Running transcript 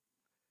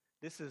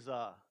This is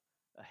a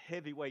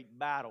heavyweight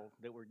battle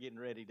that we're getting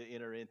ready to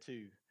enter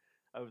into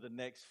over the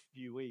next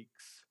few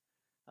weeks.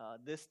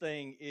 This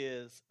thing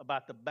is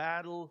about the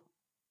battle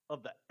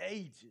of the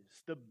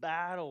ages, the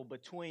battle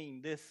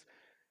between this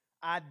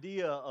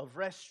idea of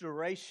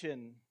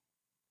restoration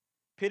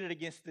pitted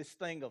against this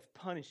thing of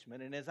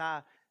punishment. And as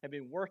I have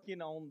been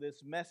working on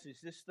this message,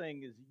 this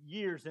thing is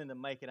years in the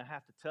making, I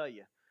have to tell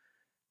you.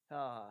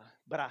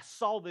 But I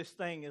saw this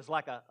thing as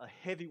like a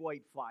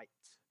heavyweight fight.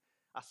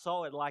 I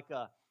saw it like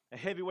a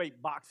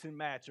heavyweight boxing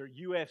match or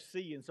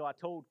UFC. And so I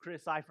told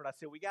Chris Eifert, I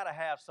said, we got to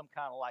have some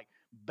kind of like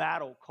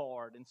battle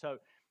card. And so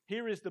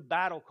here is the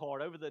battle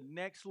card. Over the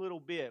next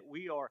little bit,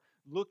 we are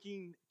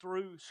looking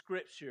through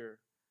Scripture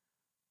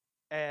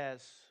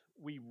as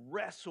we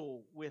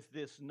wrestle with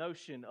this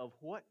notion of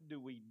what do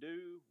we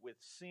do with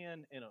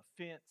sin and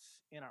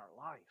offense in our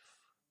life?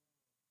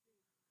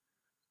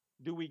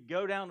 Do we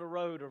go down the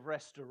road of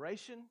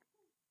restoration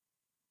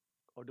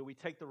or do we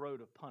take the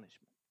road of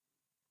punishment?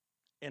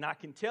 And I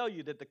can tell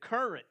you that the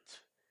current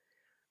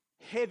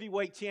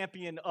heavyweight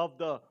champion of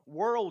the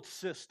world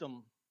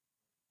system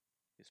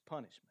is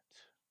punishment.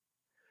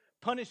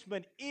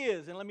 Punishment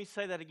is, and let me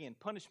say that again,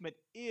 punishment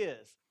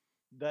is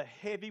the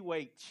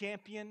heavyweight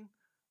champion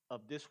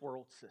of this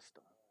world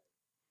system.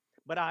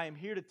 But I am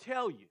here to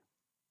tell you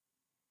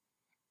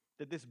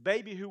that this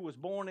baby who was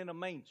born in a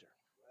manger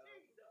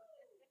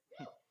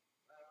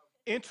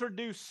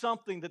introduced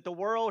something that the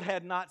world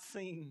had not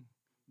seen,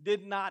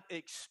 did not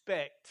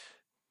expect.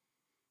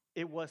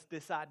 It was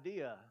this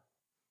idea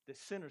that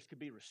sinners could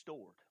be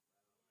restored,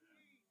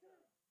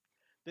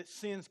 that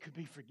sins could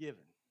be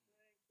forgiven,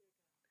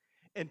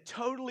 and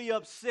totally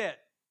upset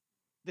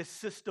the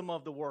system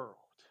of the world.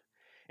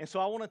 And so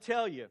I want to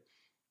tell you,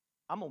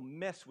 I'm going to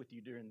mess with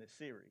you during this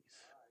series.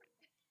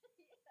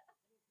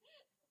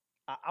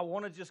 I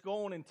want to just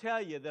go on and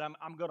tell you that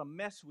I'm going to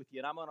mess with you,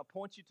 and I'm going to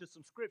point you to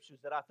some scriptures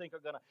that I think are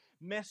going to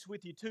mess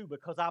with you too,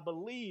 because I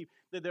believe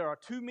that there are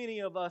too many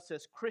of us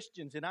as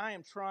Christians, and I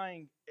am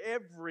trying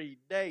every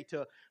day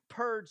to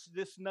purge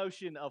this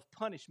notion of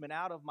punishment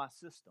out of my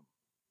system.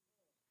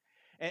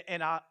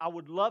 And I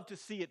would love to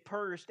see it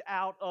purged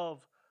out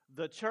of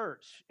the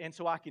church. And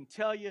so I can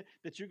tell you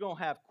that you're going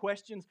to have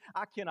questions.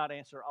 I cannot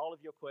answer all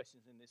of your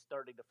questions in this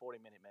 30 to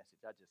 40-minute message.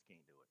 I just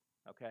can't do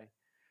it, okay?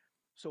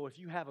 So if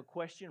you have a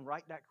question,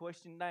 write that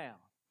question down.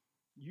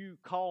 You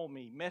call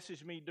me,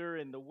 message me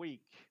during the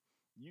week.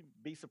 You'd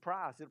be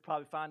surprised. It'll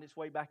probably find its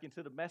way back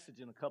into the message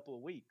in a couple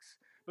of weeks,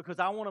 because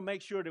I want to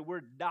make sure that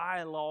we're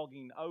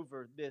dialoguing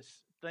over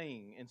this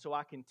thing. And so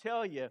I can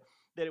tell you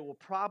that it will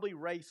probably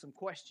raise some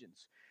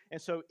questions.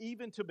 And so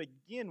even to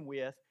begin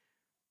with,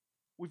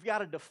 we've got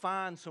to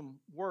define some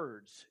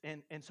words.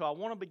 And so I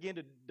want to begin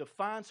to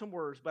define some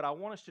words, but I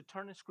want us to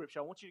turn in Scripture.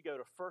 I want you to go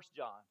to 1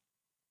 John.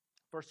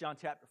 1 John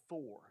chapter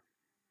 4.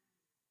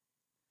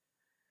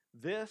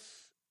 This,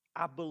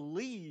 I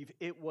believe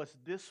it was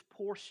this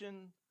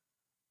portion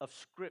of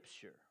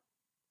Scripture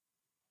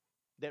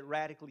that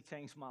radically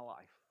changed my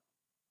life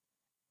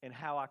and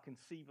how I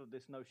conceive of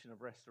this notion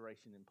of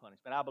restoration and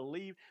punishment. I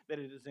believe that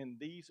it is in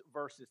these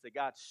verses that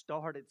God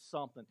started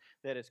something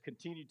that has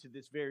continued to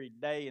this very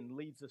day and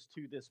leads us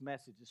to this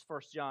message. It's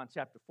 1 John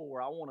chapter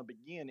 4. I want to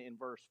begin in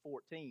verse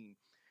 14.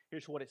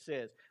 Here's what it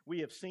says. We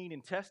have seen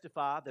and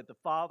testified that the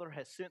Father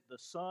has sent the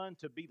Son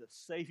to be the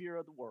Savior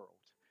of the world.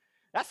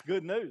 That's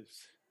good news.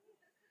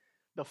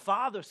 The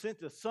Father sent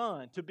the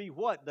Son to be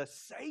what? The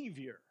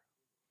Savior,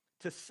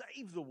 to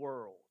save the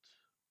world.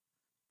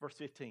 Verse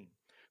 15.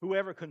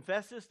 Whoever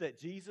confesses that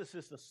Jesus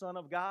is the Son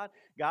of God,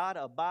 God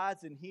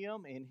abides in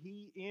him and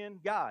he in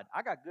God.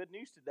 I got good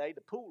news today.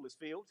 The pool is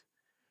filled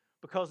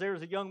because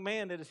there's a young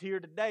man that is here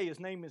today. His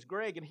name is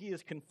Greg, and he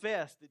has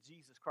confessed that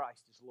Jesus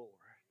Christ is Lord.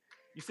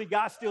 You see,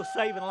 God's still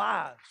saving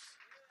lives.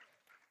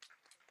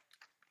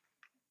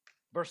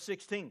 Verse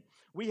 16,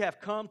 we have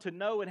come to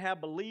know and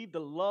have believed the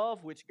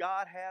love which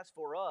God has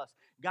for us.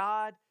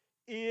 God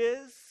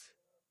is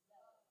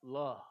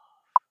love.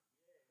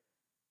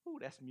 Ooh,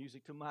 that's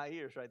music to my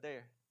ears right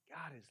there.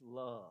 God is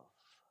love.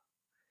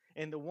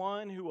 And the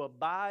one who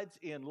abides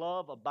in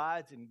love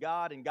abides in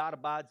God, and God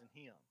abides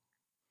in him.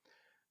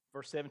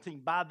 Verse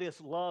 17, by this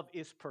love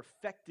is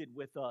perfected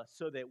with us,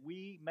 so that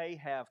we may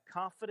have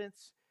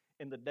confidence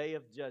in the day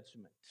of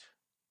judgment.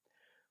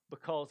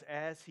 Because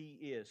as he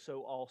is,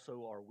 so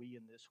also are we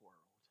in this world.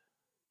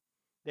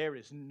 There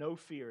is no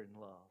fear in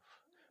love,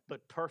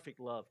 but perfect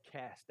love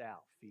casts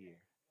out fear.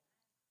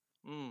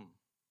 I'm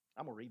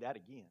going to read that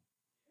again.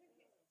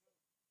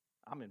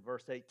 I'm in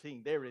verse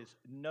 18. There is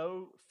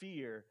no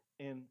fear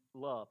in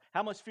love.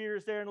 How much fear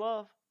is there in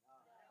love?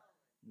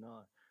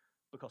 None.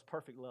 Because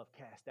perfect love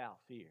casts out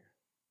fear.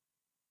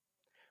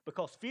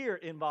 Because fear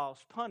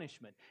involves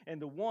punishment,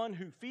 and the one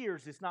who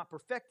fears is not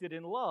perfected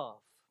in love.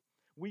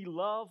 We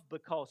love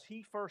because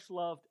he first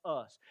loved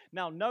us.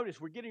 Now notice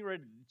we're getting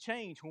ready to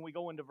change when we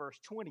go into verse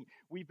 20.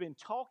 We've been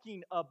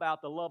talking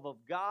about the love of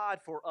God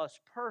for us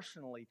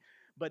personally,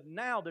 but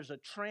now there's a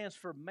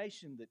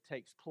transformation that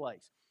takes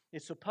place.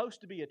 It's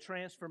supposed to be a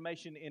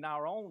transformation in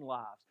our own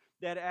lives.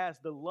 that as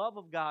the love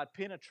of God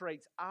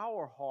penetrates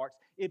our hearts,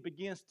 it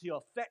begins to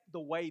affect the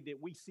way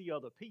that we see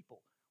other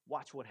people.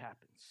 Watch what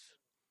happens.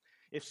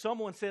 If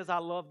someone says, I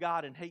love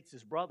God and hates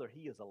his brother,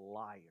 he is a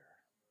liar.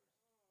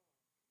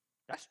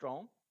 That's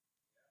strong.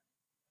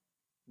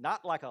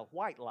 Not like a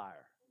white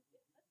liar.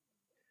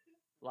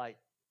 Like,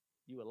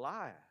 you a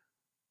liar.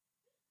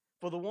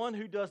 For the one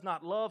who does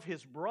not love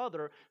his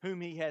brother whom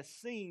he has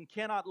seen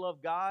cannot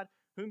love God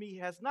whom he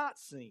has not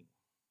seen.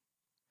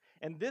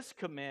 And this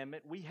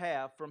commandment we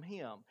have from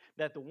him,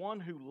 that the one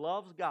who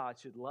loves God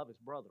should love his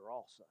brother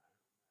also.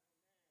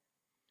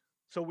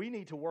 So we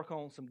need to work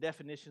on some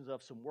definitions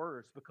of some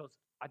words, because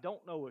I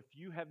don't know if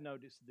you have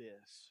noticed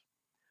this,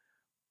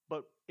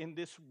 but in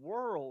this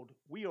world,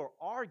 we are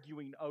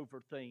arguing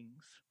over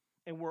things,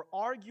 and we're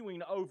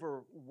arguing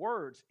over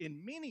words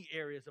in many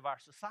areas of our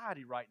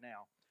society right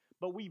now.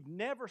 But we've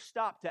never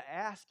stopped to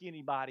ask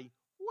anybody,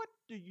 what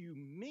do you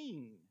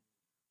mean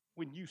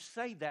when you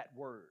say that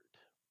word?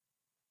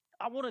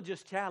 I want to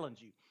just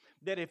challenge you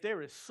that if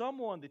there is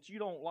someone that you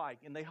don't like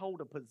and they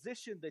hold a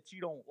position that you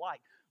don't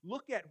like,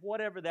 look at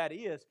whatever that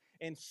is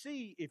and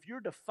see if you're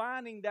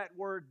defining that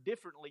word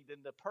differently than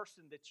the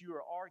person that you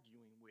are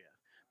arguing with.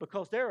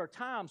 Because there are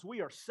times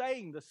we are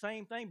saying the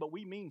same thing, but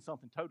we mean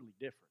something totally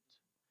different.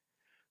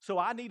 So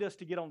I need us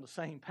to get on the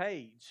same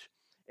page.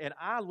 And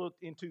I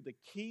looked into the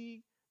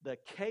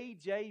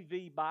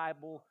KJV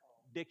Bible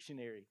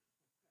dictionary,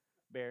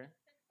 Barron,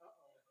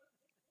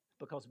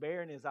 because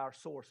Barron is our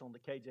source on the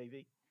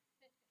KJV.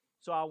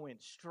 So I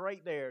went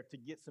straight there to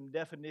get some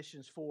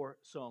definitions for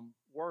some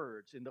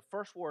words. And the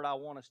first word I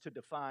want us to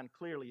define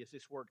clearly is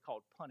this word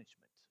called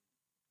punishment.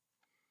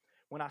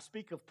 When I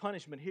speak of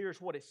punishment, here's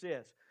what it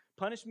says.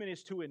 Punishment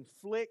is to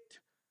inflict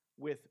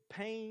with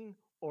pain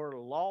or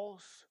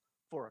loss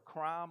for a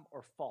crime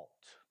or fault.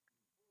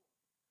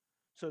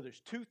 So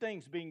there's two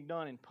things being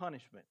done in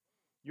punishment.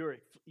 You're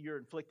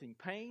inflicting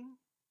pain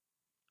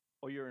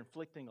or you're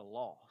inflicting a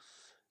loss.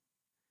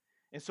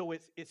 And so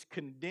it's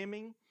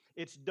condemning.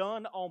 It's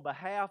done on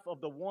behalf of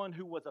the one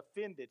who was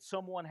offended.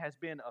 Someone has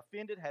been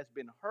offended, has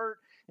been hurt,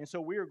 and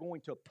so we are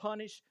going to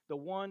punish the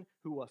one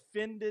who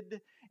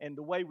offended. And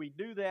the way we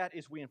do that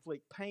is we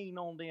inflict pain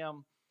on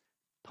them.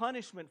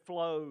 Punishment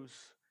flows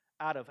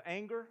out of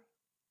anger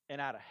and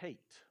out of hate.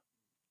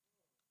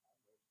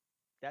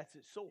 That's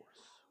its source.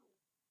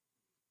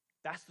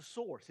 That's the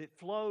source. It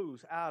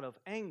flows out of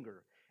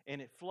anger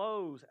and it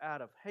flows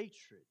out of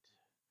hatred,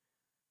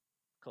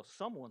 because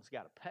someone's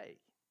got to pay.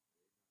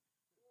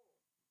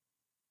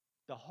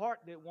 The heart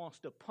that wants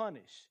to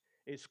punish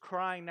is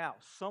crying out,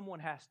 someone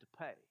has to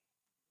pay.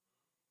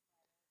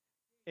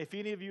 If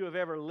any of you have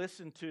ever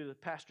listened to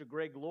Pastor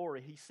Greg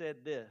Laurie, he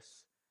said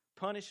this: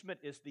 punishment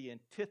is the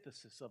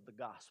antithesis of the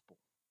gospel.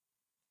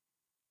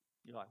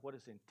 You're like, what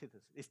is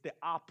antithesis? It's the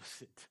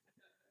opposite.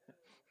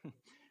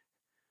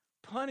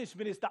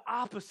 Punishment is the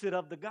opposite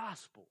of the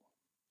gospel.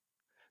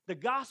 The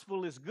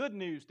gospel is good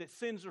news that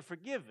sins are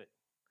forgiven.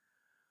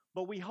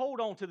 But we hold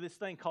on to this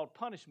thing called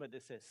punishment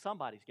that says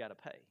somebody's got to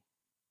pay.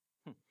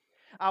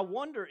 I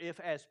wonder if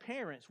as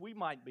parents we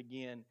might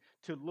begin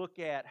to look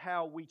at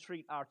how we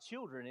treat our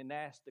children and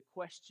ask the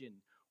question,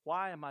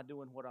 why am I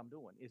doing what I'm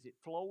doing? Is it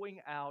flowing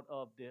out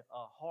of the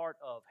heart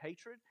of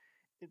hatred?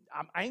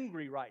 I'm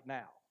angry right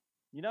now.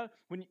 You know,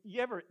 when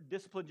you ever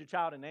disciplined your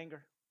child in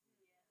anger?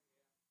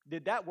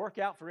 Did that work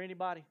out for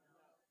anybody?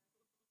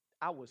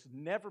 I was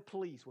never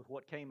pleased with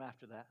what came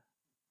after that.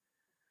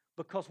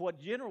 Because what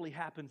generally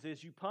happens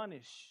is you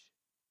punish.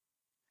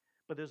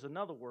 But there's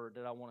another word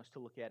that I want us to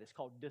look at. It's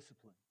called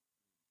discipline.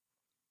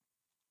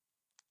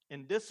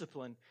 And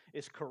discipline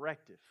is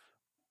corrective.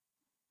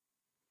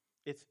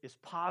 It's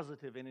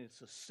positive and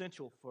it's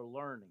essential for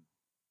learning.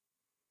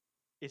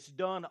 It's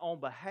done on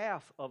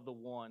behalf of the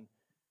one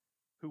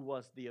who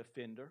was the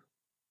offender,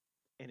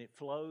 and it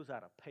flows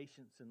out of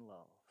patience and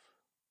love.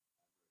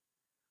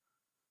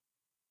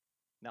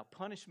 Now,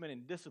 punishment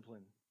and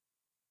discipline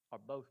are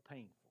both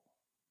painful.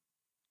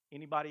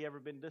 Anybody ever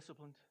been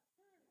disciplined?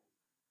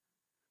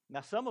 Now,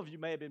 some of you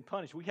may have been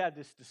punished. We had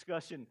this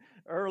discussion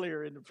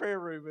earlier in the prayer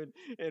room,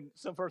 and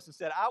some person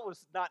said, I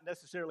was not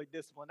necessarily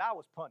disciplined. I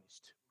was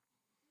punished.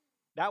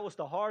 That was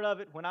the heart of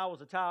it. When I was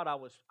a child, I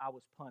was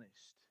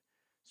punished.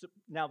 So,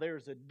 now,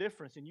 there's a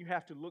difference, and you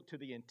have to look to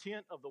the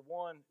intent of the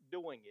one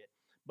doing it.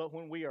 But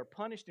when we are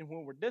punished and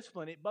when we're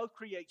disciplined, it both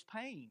creates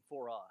pain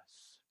for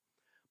us.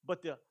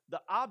 But the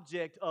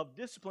object of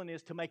discipline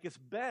is to make us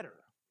better.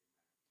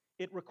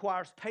 It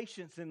requires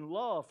patience and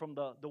love from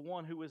the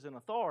one who is in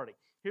authority.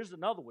 Here's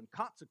another one,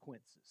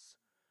 consequences.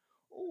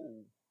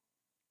 Ooh.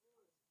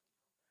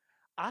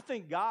 I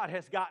think God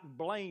has gotten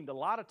blamed a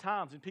lot of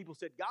times, and people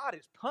said, God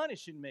is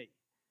punishing me.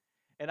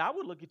 And I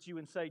would look at you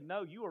and say,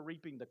 no, you are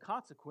reaping the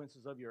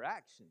consequences of your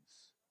actions.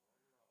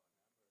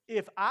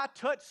 If I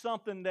touch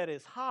something that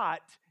is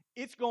hot,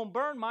 it's going to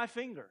burn my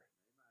finger.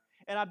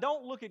 And I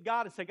don't look at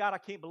God and say, God, I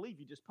can't believe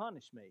you just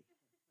punished me.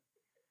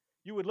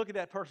 You would look at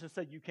that person and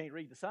say, you can't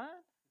read the sign?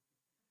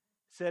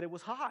 Said it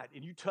was hot,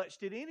 and you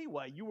touched it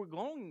anyway. You were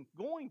going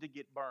to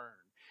get burned.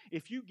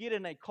 If you get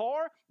in a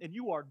car and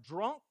you are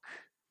drunk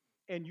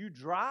and you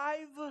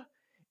drive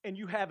and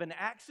you have an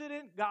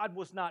accident, God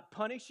was not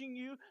punishing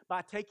you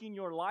by taking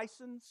your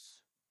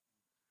license.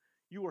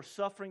 You are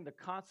suffering the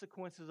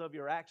consequences of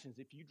your actions.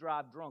 If you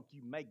drive drunk,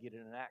 you may get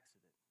in an accident.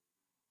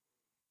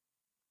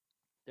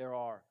 There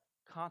are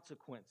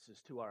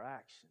consequences to our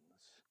actions.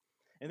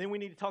 And then we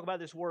need to talk about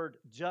this word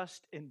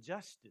just and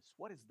justice.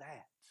 What is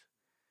that?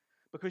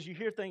 Because you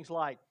hear things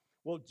like,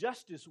 well,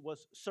 justice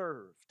was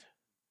served,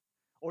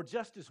 or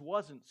justice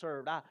wasn't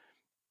served. I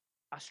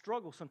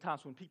struggle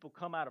sometimes when people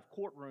come out of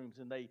courtrooms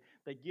and they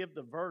give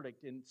the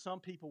verdict, and some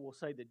people will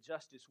say that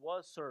justice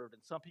was served,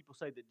 and some people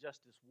say that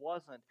justice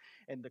wasn't.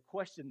 And the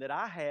question that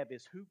I have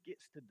is, who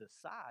gets to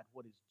decide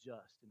what is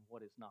just and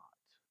what is not?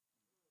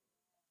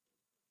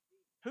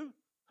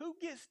 Who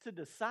gets to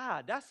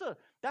decide?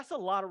 That's a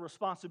lot of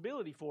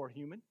responsibility for a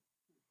human.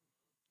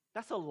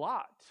 That's a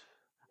lot.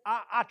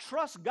 I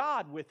trust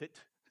God with it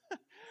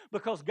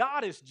because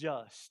God is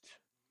just.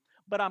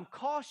 But I'm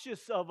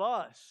cautious of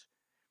us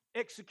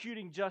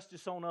executing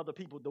justice on other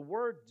people. The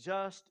word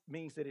just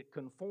means that it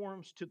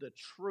conforms to the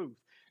truth.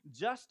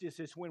 Justice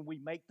is when we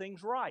make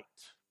things right.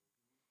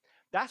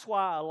 That's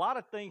why a lot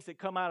of things that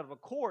come out of a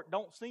court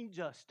don't seem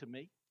just to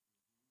me.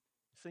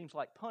 It seems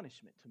like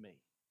punishment to me.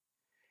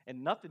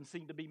 And nothing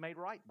seemed to be made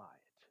right by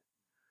it.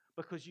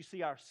 Because you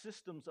see, our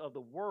systems of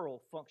the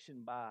world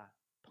function by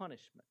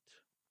punishment,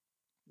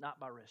 not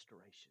by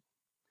restoration.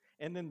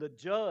 And then the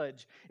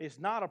judge is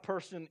not a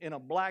person in a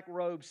black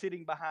robe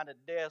sitting behind a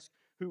desk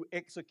who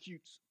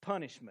executes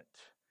punishment.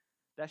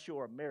 That's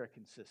your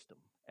American system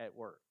at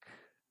work.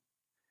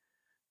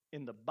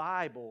 In the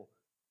Bible,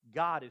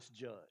 God is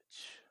judge.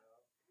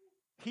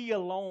 He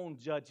alone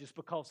judges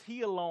because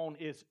He alone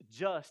is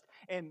just.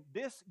 And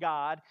this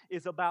God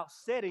is about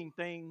setting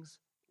things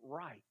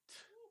right,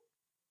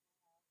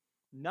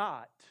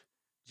 not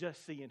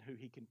just seeing who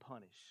He can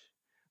punish.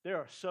 There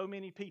are so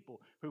many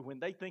people who, when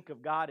they think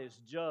of God as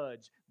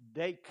judge,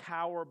 they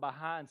cower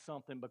behind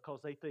something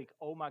because they think,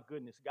 oh my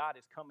goodness, God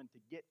is coming to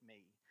get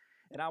me.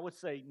 And I would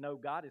say, no,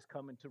 God is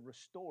coming to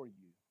restore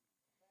you.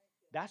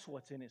 That's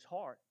what's in His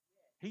heart.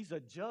 He's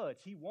a judge.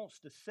 He wants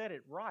to set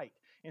it right.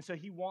 And so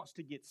He wants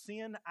to get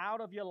sin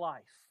out of your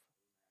life.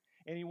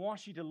 And He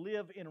wants you to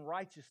live in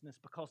righteousness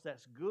because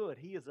that's good.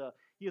 He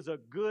is a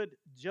good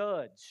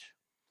judge.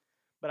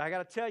 But I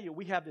got to tell you,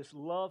 we have this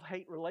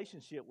love-hate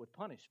relationship with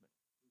punishment.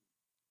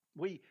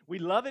 We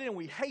love it and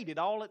we hate it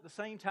all at the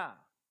same time.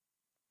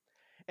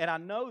 And I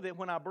know that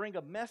when I bring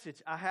a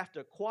message, I have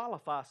to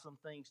qualify some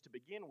things to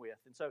begin with.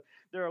 And so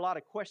there are a lot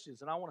of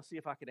questions, and I want to see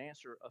if I could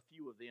answer a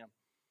few of them.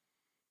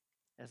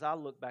 As I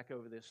look back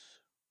over this,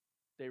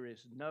 there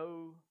is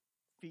no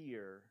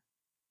fear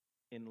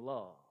in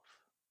love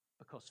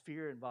because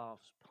fear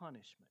involves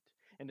punishment.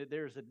 And that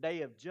there's a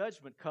day of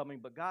judgment coming,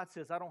 but God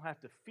says I don't have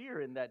to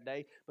fear in that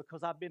day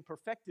because I've been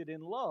perfected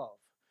in love.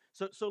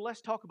 So let's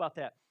talk about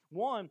that.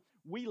 One,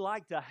 we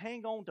like to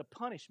hang on to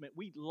punishment.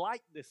 We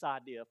like this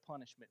idea of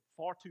punishment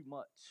far too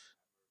much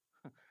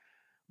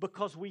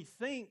because we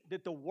think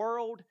that the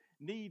world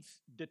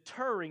needs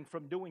deterring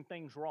from doing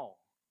things wrong.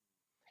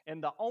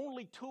 And the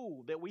only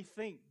tool that we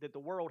think that the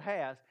world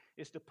has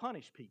is to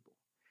punish people.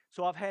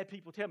 So I've had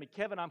people tell me,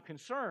 Kevin, I'm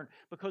concerned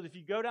because if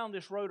you go down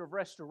this road of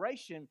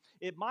restoration,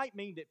 it might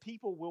mean that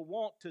people will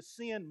want to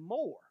sin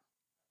more.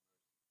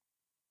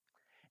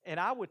 And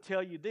I would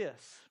tell you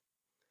this,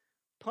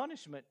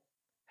 punishment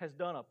has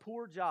done a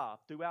poor job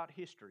throughout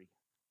history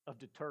of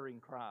deterring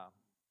crime.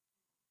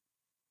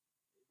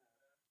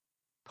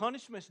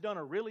 Punishment's done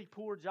a really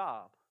poor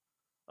job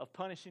of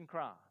punishing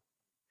crime.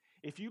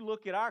 If you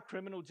look at our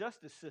criminal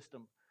justice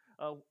system,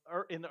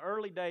 in the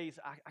early days,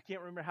 I can't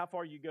remember how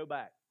far you go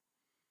back.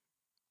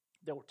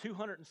 There were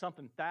 200 and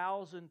something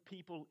thousand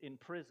people in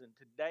prison.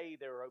 Today,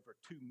 there are over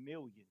 2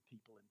 million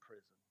people in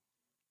prison.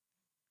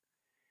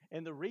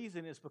 And the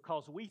reason is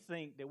because we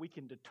think that we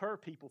can deter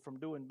people from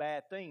doing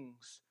bad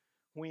things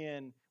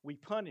when we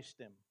punish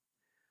them.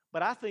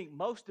 But I think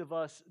most of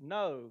us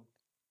know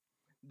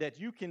that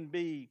you can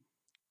be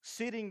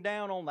sitting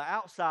down on the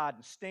outside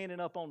and standing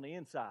up on the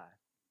inside.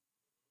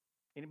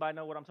 Anybody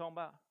know what I'm talking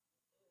about?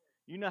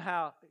 You know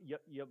how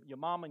your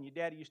mom and your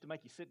daddy used to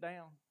make you sit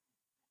down?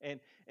 And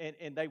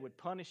they would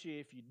punish you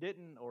if you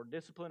didn't, or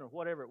discipline, or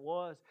whatever it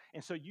was.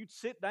 And so you'd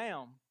sit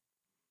down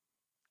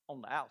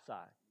on the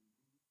outside,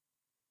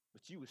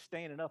 but you were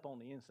standing up on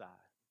the inside.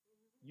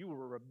 You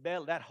were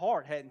rebelling. That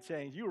heart hadn't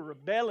changed. You were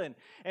rebelling.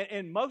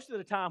 And most of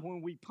the time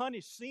when we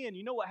punish sin,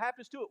 you know what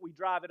happens to it? We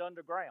drive it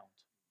underground.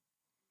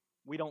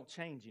 We don't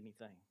change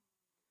anything.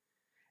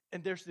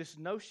 And there's this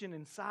notion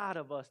inside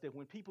of us that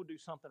when people do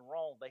something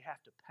wrong, they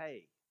have to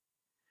pay.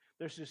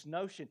 There's this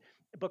notion,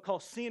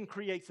 because sin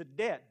creates a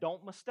debt.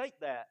 Don't mistake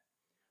that.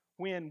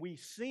 When we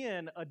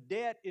sin, a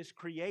debt is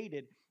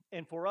created.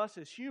 And for us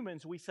as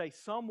humans, we say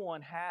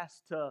someone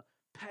has to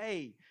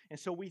pay. And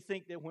so we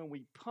think that when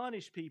we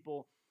punish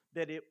people,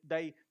 that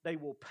they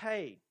will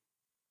pay.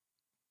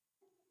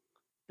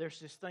 There's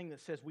this thing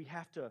that says we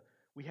have to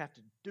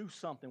do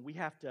something. We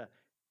have to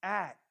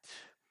act.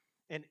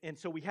 And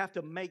so we have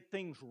to make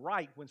things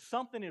right. When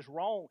something is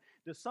wrong,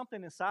 does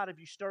something inside of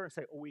you stir and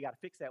say, oh, we got to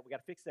fix that, we got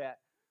to fix that,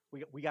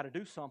 we got to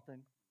do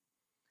something?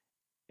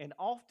 And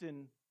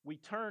often we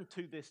turn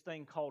to this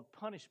thing called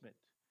punishment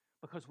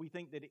because we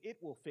think that it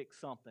will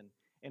fix something,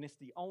 and it's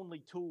the only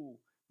tool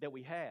that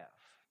we have.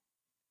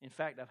 In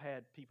fact, I've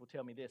had people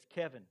tell me this,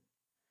 Kevin,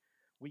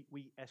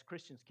 we as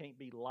Christians can't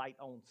be light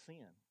on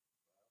sin.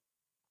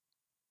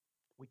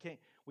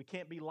 We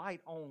can't be light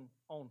on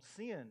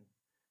sin,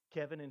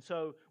 Kevin, and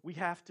so we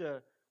have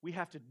to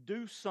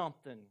do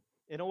something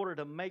in order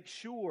to make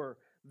sure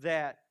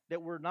that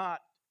we're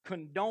not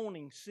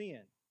condoning sin.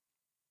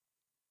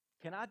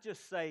 Can I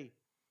just say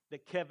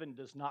that Kevin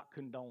does not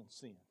condone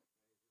sin?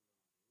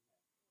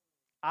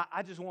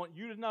 I just want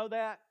you to know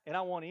that, and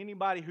I want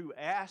anybody who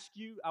asks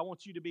you, I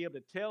want you to be able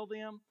to tell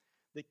them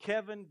that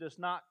Kevin does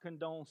not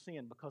condone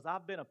sin, because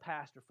I've been a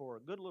pastor for a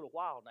good little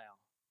while now.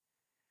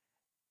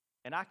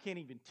 And I can't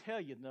even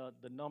tell you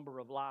the number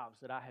of lives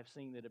that I have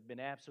seen that have been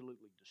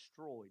absolutely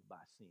destroyed by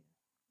sin.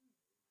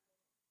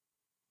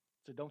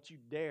 So don't you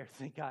dare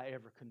think I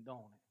ever condone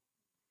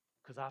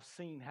it, because I've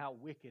seen how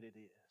wicked it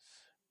is.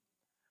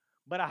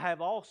 But I have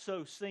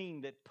also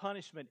seen that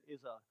punishment is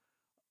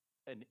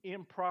an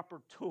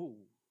improper tool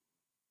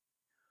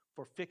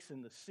for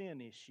fixing the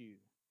sin issue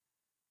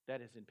that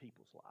is in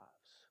people's lives.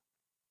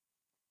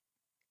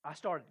 I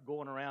started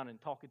going around and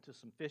talking to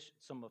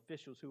some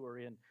officials who are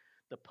in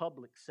the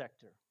public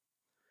sector.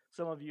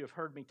 Some of you have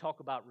heard me talk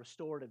about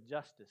restorative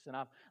justice, and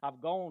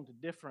I've gone to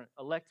different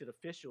elected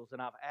officials,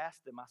 and I've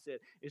asked them, I said,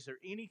 is there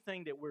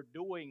anything that we're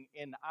doing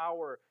in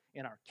our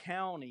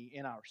county,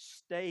 in our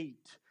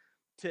state,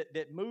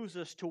 that moves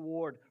us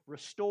toward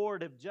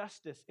restorative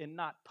justice and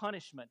not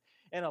punishment?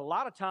 And a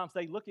lot of times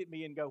they look at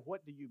me and go,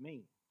 what do you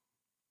mean?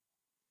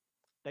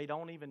 They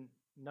don't even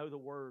know the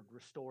word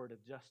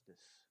restorative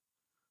justice,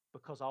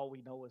 because all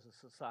we know as a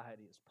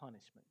society is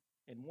punishment.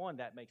 And one,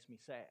 that makes me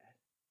sad.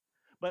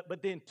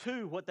 But then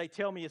two, what they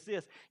tell me is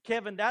this,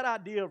 Kevin, that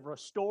idea of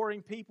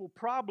restoring people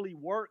probably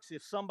works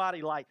if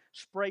somebody like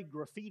sprayed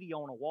graffiti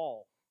on a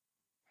wall.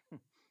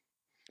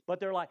 But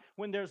they're like,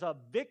 when there's a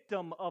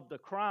victim of the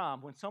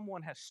crime, when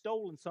someone has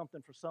stolen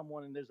something from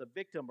someone and there's a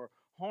victim, or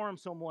harmed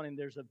someone and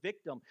there's a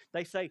victim,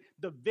 they say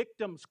the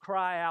victims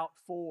cry out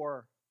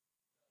for,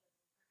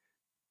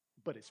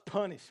 but it's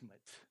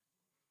punishment.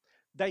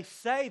 They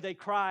say they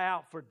cry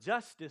out for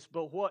justice,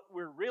 but what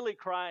we're really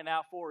crying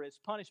out for is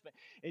punishment.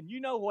 And you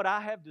know what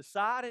I have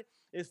decided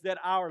is that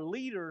our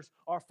leaders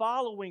are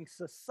following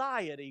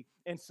society,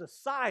 and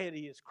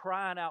society is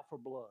crying out for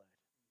blood.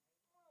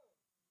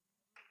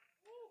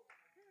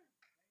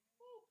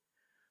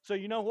 So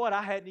you know what?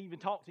 I hadn't even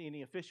talked to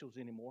any officials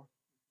anymore,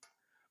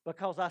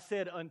 because I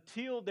said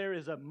until there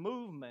is a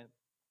movement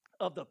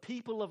of the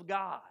people of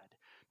God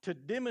to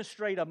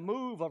demonstrate a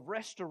move of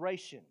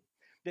restoration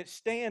that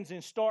stands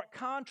in stark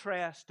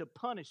contrast to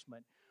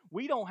punishment,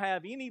 we don't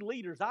have any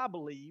leaders, I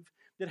believe,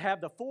 that have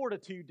the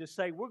fortitude to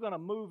say we're going to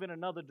move in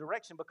another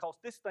direction because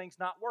this thing's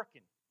not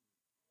working.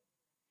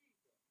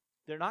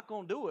 They're not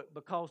going to do it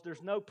because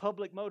there's no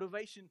public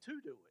motivation to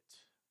do it.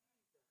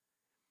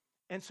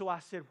 And so I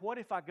said, what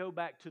if I go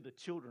back to the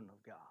children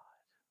of God,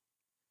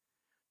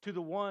 to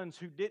the ones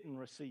who didn't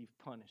receive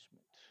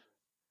punishment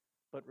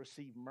but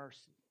received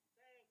mercy?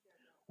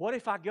 What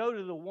if I go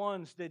to the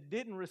ones that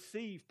didn't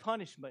receive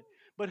punishment,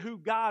 but who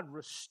God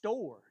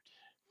restored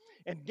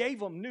and gave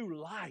them new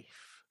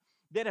life?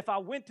 That if I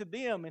went to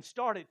them and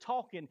started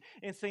talking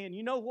and saying,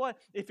 you know what,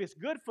 if it's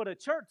good for the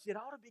church, it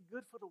ought to be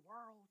good for the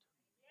world.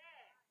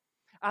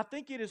 I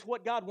think it is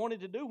what God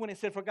wanted to do when He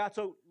said, for God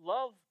so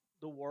loved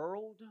the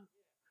world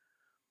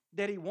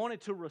that He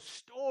wanted to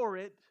restore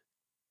it,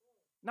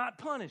 not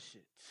punish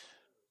it.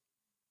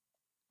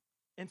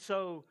 And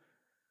so,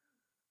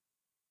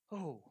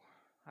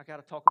 I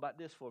got to talk about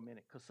this for a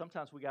minute, because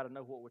sometimes we got to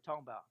know what we're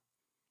talking about.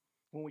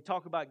 When we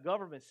talk about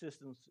government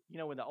systems, you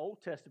know, in the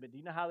Old Testament, do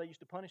you know how they used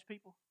to punish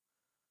people?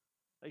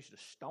 They used to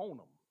stone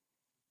them.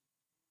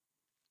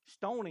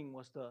 Stoning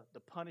was the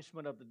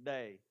punishment of the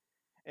day.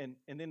 And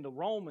then the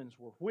Romans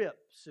were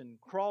whips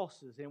and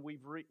crosses, and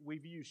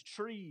we've used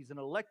trees and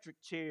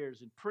electric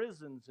chairs and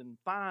prisons and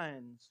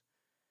fines.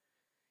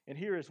 And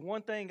here is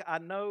one thing I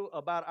know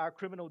about our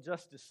criminal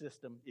justice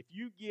system. If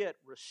you get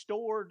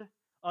restored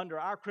under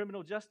our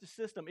criminal justice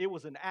system, it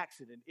was an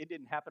accident. It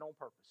didn't happen on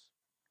purpose.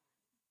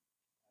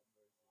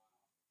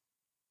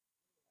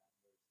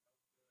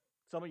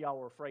 Some of y'all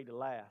were afraid to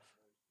laugh,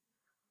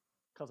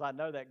 because I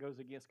know that goes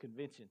against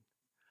convention.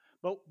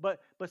 But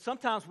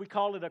sometimes we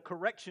call it a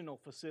correctional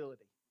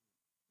facility.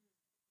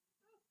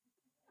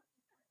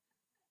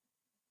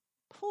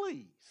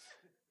 Please.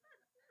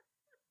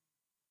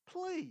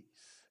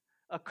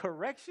 A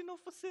correctional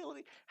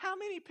facility? How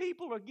many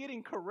people are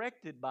getting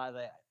corrected by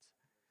that?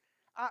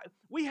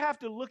 We have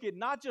to look at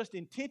not just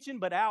intention,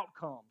 but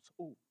outcomes.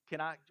 Ooh,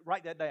 can I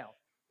write that down?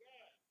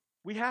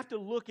 We have to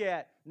look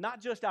at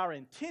not just our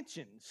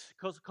intentions,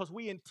 because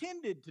we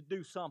intended to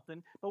do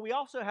something, but we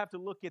also have to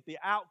look at the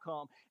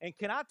outcome. And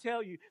can I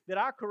tell you that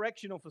our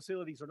correctional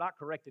facilities are not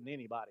correcting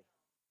anybody?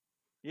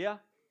 Yeah?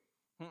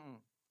 Mm-mm.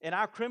 And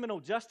our criminal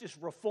justice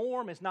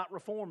reform is not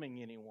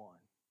reforming anyone.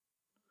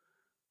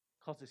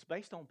 Because it's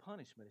based on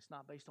punishment. It's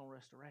not based on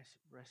restoration.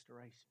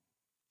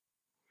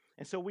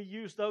 And so we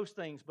use those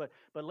things, but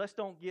let's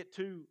don't get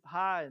too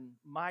high and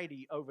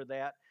mighty over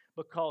that,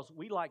 because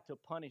we like to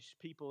punish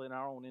people in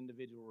our own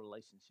individual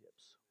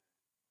relationships.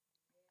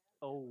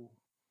 Oh,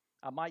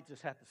 I might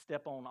just have to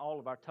step on all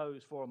of our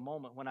toes for a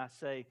moment when I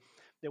say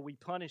that we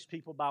punish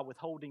people by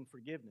withholding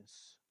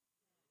forgiveness.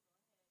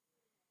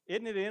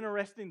 Isn't it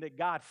interesting that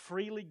God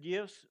freely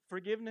gives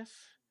forgiveness?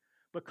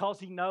 Because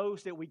He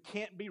knows that we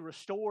can't be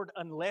restored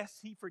unless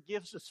He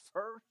forgives us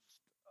first.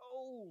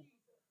 Oh.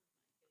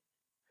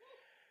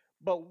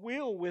 But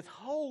we'll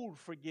withhold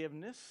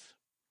forgiveness.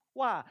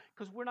 Why?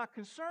 Because we're not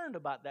concerned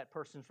about that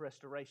person's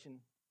restoration.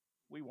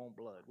 We want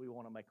blood. We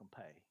want to make them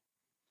pay.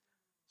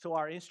 So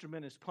our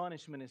instrument is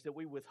punishment is that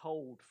we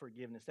withhold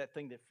forgiveness, that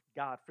thing that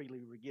God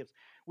freely forgives.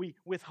 We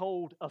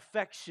withhold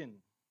affection.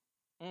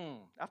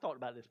 I've thought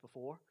about this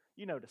before.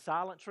 You know, the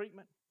silent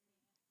treatment.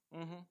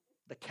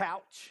 The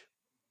couch.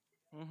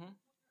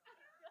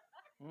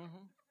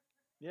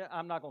 Yeah,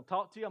 I'm not going to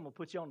talk to you. I'm going to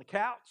put you on the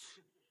couch.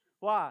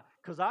 Why?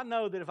 Because I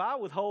know that if I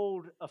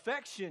withhold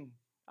affection,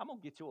 I'm going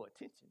to get your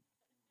attention.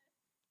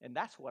 And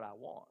that's what I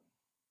want.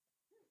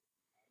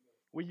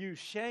 We use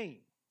shame.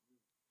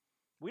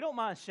 We don't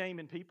mind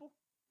shaming people.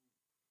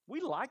 We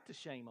like to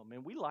shame them,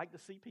 and we like to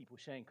see people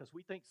shamed because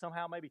we think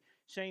somehow maybe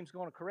shame's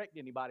going to correct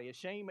anybody. A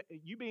shame,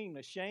 you being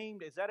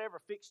ashamed, has that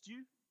ever fixed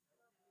you?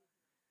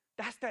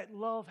 That's that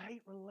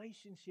love-hate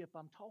relationship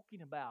I'm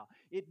talking about.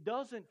 It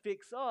doesn't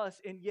fix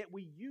us, and yet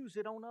we use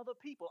it on other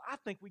people. I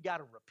think we got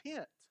to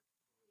repent.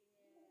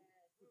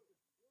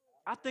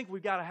 I think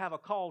we've got to have a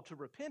call to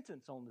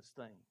repentance on this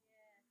thing.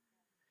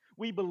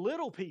 We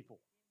belittle people.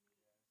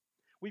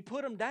 We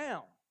put them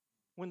down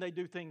when they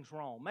do things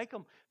wrong. Make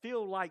them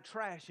feel like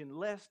trash and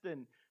less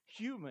than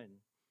human.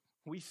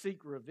 We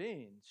seek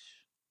revenge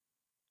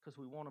because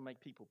we want to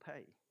make people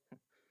pay.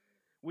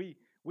 We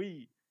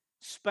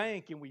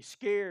spank and we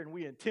scare and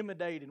we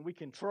intimidate and we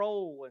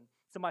control. And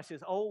somebody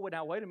says, oh, well,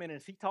 now wait a minute,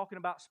 is he talking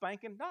about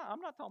spanking? No, I'm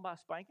not talking about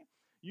spanking.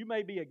 You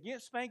may be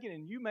against spanking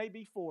and you may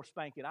be for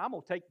spanking. I'm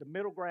going to take the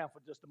middle ground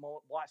for just a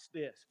moment. Watch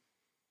this.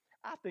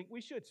 I think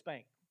we should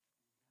spank.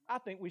 I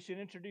think we should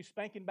introduce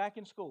spanking back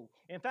in school.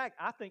 In fact,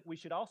 I think we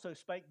should also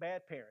spank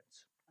bad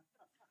parents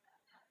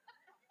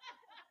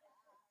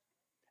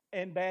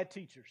and bad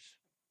teachers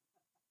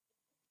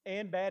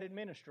and bad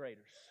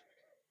administrators.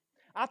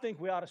 I think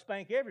we ought to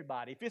spank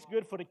everybody. If it's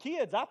good for the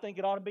kids, I think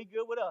it ought to be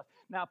good with us.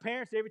 Now,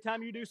 parents, every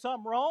time you do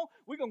something wrong,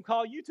 we're going to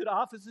call you to the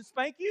office and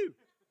spank you.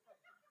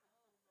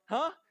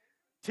 Huh?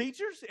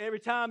 Teachers, every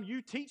time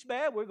you teach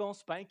bad, we're going to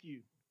spank you.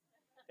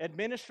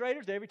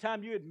 Administrators, every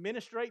time you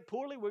administrate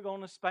poorly, we're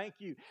going to spank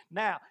you.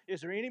 Now,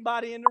 is there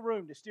anybody in the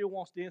room that still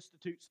wants to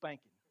institute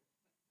spanking?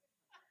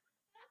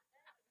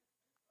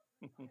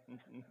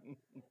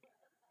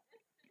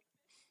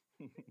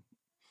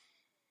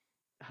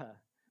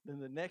 Then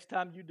the next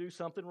time you do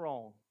something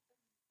wrong,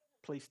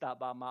 please stop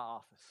by my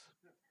office.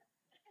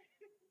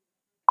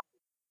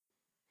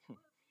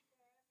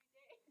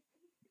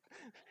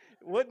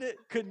 Wouldn't it?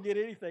 Couldn't get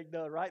anything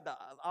done, right? The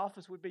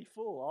office would be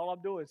full. All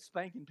I'm doing is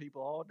spanking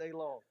people all day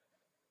long.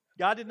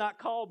 God did not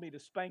call me to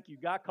spank you.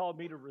 God called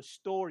me to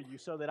restore you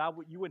so that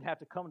you wouldn't have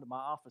to come to my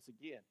office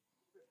again.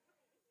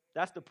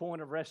 That's the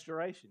point of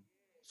restoration,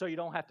 so you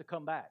don't have to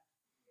come back.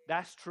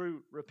 That's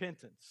true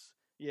repentance.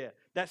 Yeah,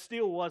 that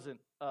still wasn't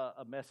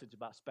a message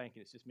about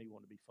spanking. It's just me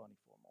wanting to be funny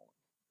for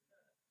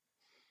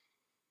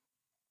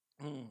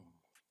a moment.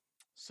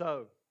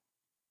 So,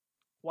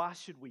 why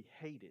should we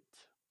hate it?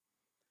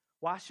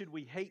 Why should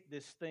we hate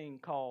this thing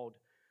called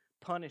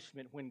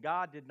punishment when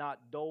God did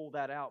not dole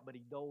that out, but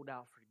He doled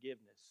out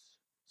forgiveness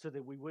so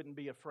that we wouldn't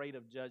be afraid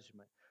of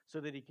judgment, so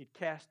that He could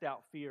cast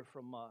out fear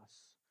from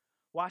us?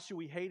 Why should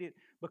we hate it?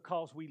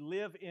 Because we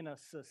live in a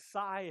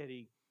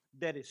society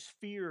that is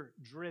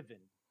fear-driven.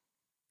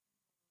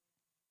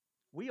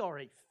 We are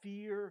a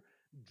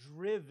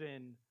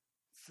fear-driven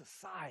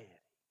society.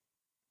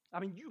 I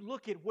mean, you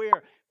look at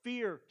where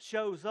fear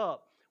shows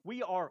up.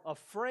 We are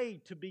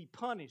afraid to be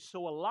punished.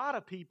 So a lot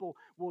of people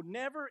will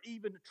never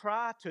even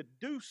try to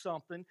do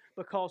something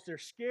because they're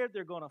scared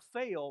they're going to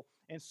fail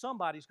and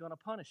somebody's going to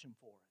punish them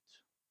for it.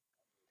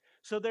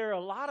 So there are a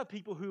lot of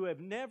people who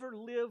have never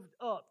lived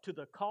up to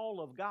the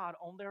call of God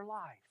on their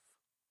life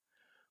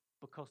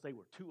because they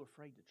were too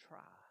afraid to try.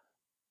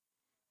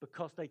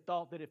 Because they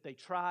thought that if they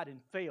tried and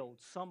failed,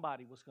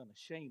 somebody was going to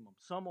shame them.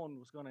 Someone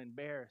was going to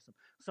embarrass them.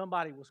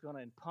 Somebody was going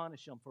to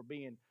punish them for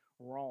being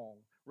wrong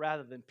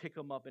rather than pick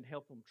them up and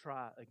help them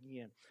try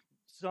again.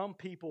 Some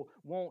people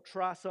won't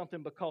try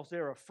something because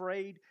they're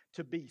afraid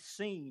to be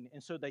seen,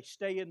 and so they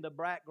stay in the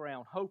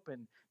background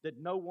hoping that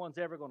no one's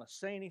ever going to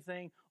say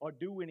anything or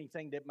do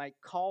anything that might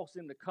cause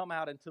them to come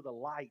out into the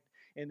light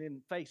and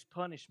then face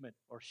punishment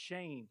or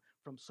shame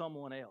from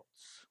someone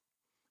else.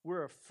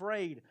 We're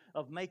afraid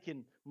of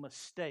making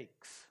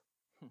mistakes.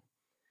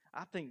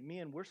 I think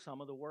men, we're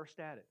some of the worst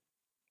at it.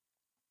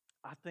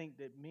 I think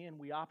that men,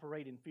 we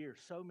operate in fear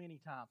so many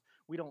times.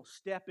 We don't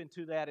step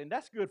into that, and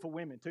that's good for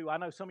women too. I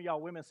know some of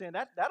y'all women saying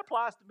that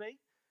applies to me,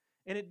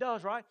 and it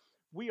does, right?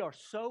 We are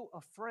so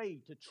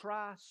afraid to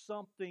try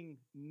something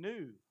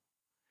new,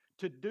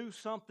 to do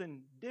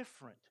something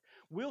different.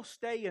 We'll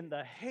stay in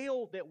the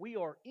hell that we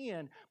are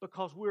in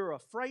because we're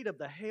afraid of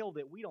the hell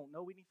that we don't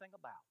know anything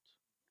about.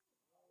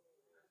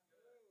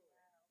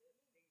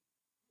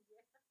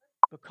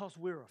 Because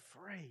we're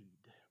afraid.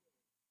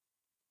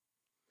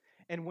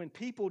 And when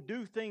people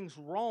do things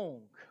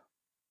wrong,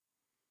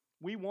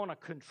 we want to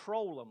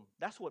control them.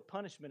 That's what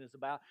punishment is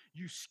about.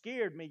 You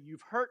scared me.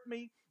 You've hurt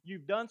me.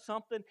 You've done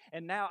something.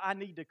 And now I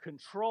need to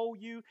control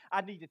you.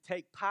 I need to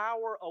take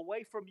power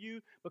away from you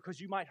because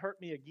you might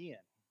hurt me again.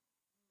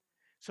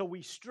 So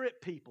we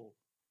strip people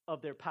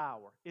of their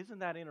power. Isn't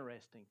that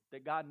interesting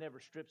that God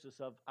never strips us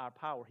of our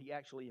power? He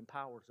actually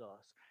empowers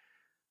us.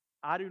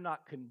 I do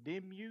not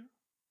condemn you.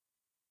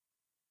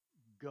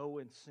 Go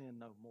and sin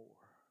no more.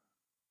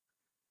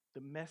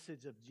 The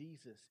message of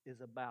Jesus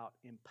is about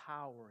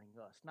empowering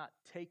us, not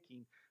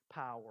taking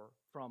power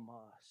from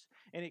us.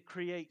 And it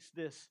creates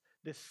this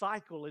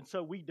cycle. And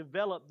so we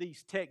develop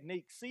these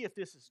techniques. See if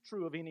this is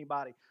true of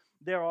anybody.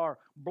 There are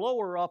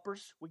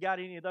blower-uppers. We got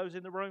any of those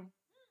in the room?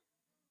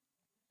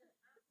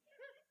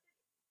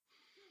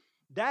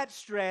 That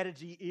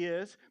strategy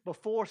is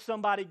before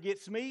somebody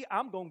gets me,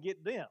 I'm going to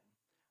get them.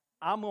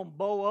 I'm going to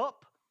bow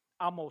up.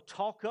 I'm going to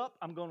talk up.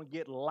 I'm going to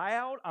get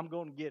loud. I'm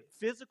going to get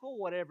physical,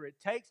 whatever it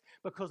takes,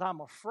 because I'm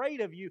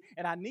afraid of you,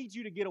 and I need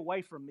you to get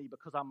away from me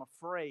because I'm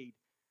afraid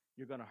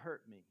you're going to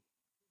hurt me.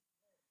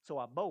 So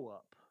I bow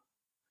up.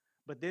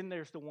 But then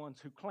there's the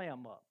ones who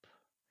clam up.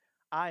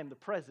 I am the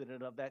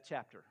president of that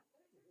chapter.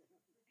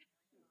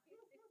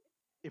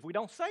 If we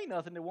don't say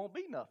nothing, there won't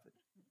be nothing.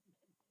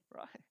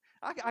 Right?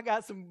 I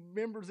got some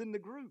members in the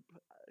group.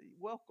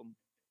 Welcome.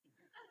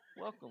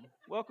 Welcome.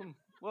 Welcome.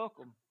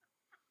 Welcome.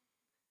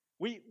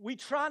 We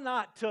try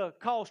not to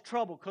cause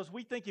trouble because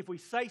we think if we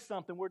say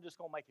something, we're just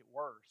going to make it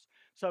worse.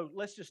 So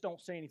let's just don't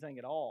say anything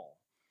at all.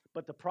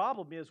 But the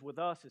problem is with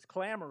us as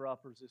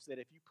clamor-uppers is that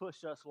if you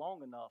push us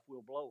long enough,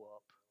 we'll blow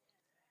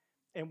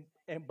up.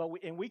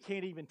 And we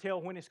can't even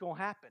tell when it's going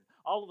to happen.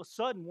 All of a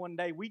sudden, one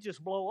day, we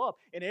just blow up,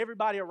 and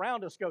everybody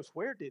around us goes,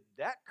 where did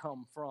that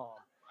come from?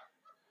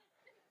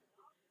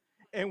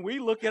 And we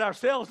look at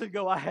ourselves and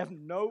go, I have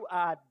no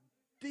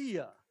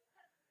idea.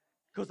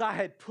 Because I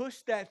had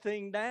pushed that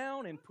thing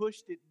down and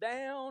pushed it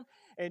down,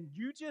 and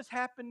you just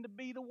happened to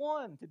be the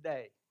one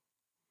today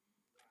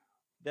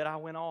that I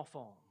went off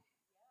on.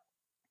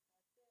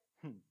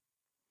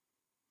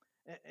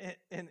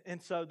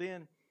 And so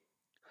then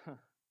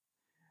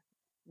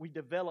we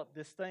developed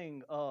this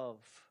thing of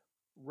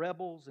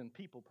rebels and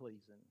people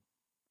pleasing.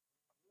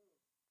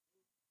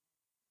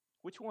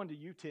 Which one do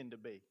you tend to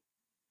be?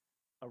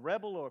 A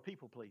rebel or a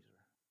people pleaser?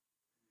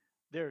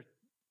 They're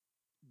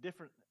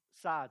different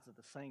sides of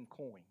the same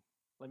coin.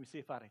 Let me see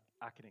if I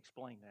can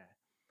explain that.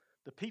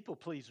 The people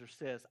pleaser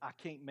says, I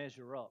can't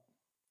measure up.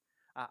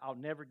 I'll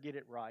never get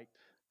it right.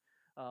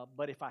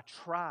 But if I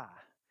try,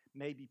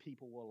 maybe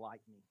people will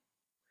like me.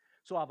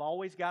 So I've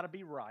always got to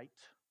be right.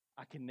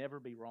 I can never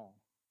be wrong.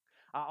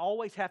 I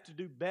always have to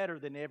do better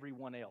than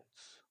everyone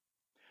else.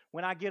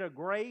 When I get a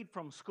grade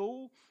from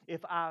school,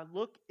 if I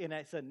look and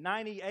it's a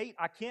 98,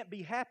 I can't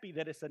be happy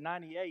that it's a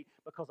 98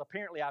 because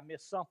apparently I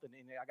missed something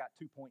and I got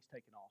 2 points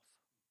taken off.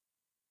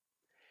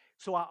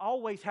 So I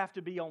always have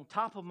to be on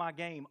top of my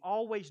game,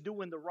 always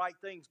doing the right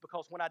things,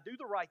 because when I do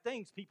the right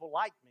things, people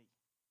like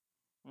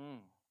me.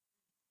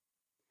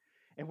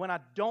 And when I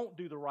don't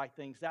do the right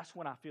things, that's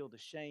when I feel the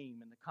shame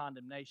and the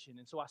condemnation.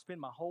 And so I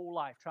spend my whole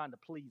life trying to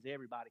please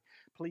everybody,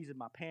 pleasing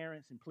my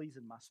parents and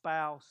pleasing my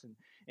spouse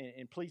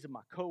and pleasing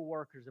my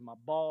coworkers and my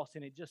boss,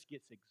 and it just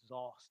gets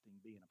exhausting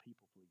being a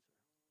people pleaser.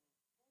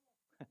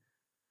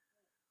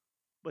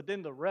 But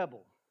then the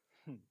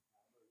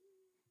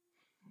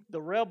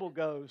rebel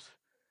goes,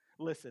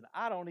 listen,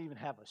 I don't even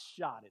have a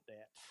shot at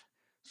that.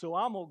 So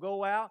I'm going to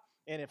go out,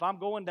 and if I'm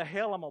going to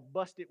hell, I'm going to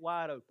bust it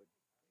wide open.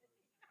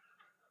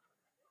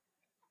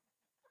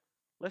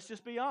 Let's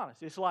just be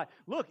honest. It's like,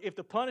 look, if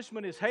the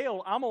punishment is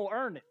hell, I'm going to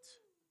earn it.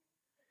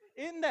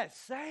 Isn't that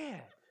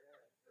sad?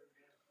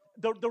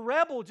 The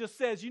rebel just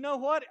says, you know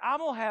what? I'm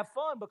going to have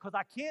fun because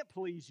I can't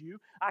please you.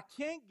 I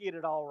can't get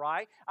it all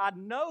right. I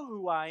know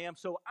who I am,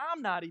 so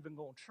I'm not even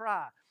going to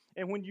try.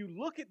 And when you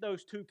look at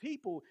those two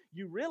people,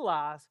 you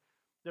realize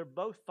they're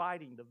both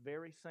fighting the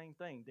very same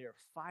thing. They're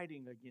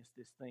fighting against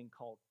this thing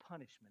called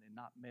punishment and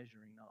not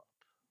measuring up.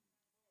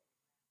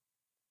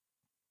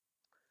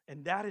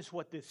 And that is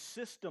what this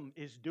system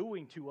is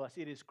doing to us.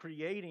 It is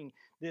creating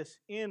this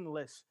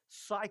endless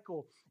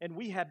cycle. And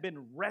we have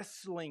been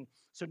wrestling.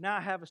 So now I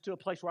have us to a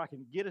place where I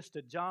can get us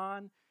to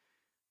John,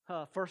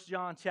 1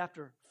 John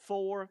chapter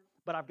 4.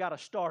 But I've got to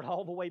start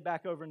all the way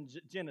back over in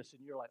Genesis.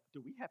 And you're like,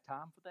 do we have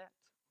time for that?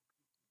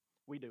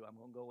 We do. I'm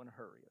going to go in a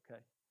hurry,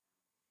 okay?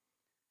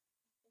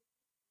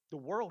 The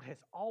world has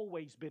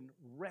always been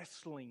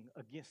wrestling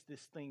against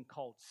this thing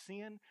called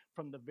sin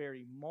from the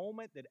very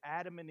moment that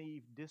Adam and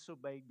Eve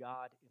disobeyed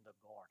God in the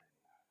garden.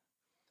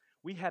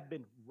 We have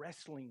been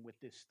wrestling with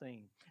this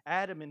thing.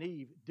 Adam and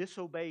Eve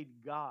disobeyed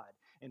God,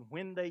 and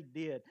when they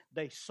did,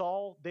 they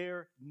saw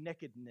their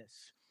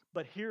nakedness.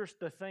 But here's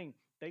the thing,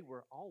 they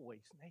were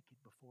always naked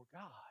before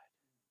God.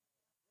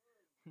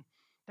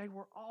 They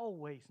were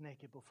always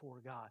naked before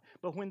God.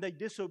 But when they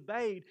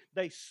disobeyed,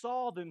 they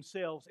saw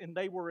themselves and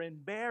they were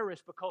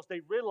embarrassed because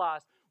they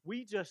realized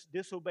we just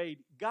disobeyed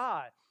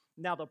God.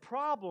 Now, the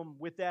problem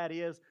with that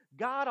is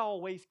God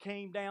always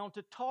came down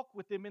to talk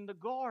with them in the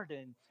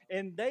garden.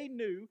 And they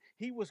knew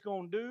He was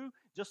going to do,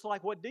 just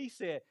like what Dee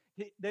said,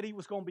 that He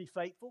was going to be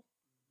faithful.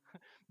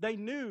 They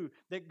knew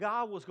that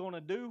God was going to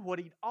do what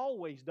He'd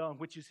always done,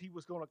 which is He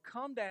was going to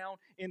come down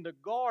in the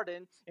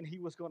garden and He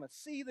was going to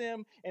see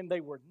them, and they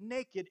were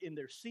naked in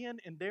their sin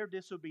and their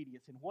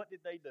disobedience. And what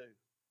did they do?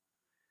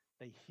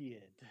 They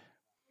hid.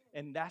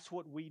 And that's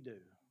what we do.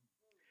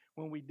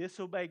 When we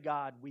disobey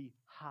God, we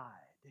hide.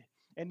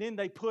 And then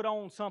they put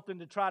on something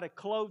to try to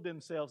clothe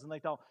themselves, and they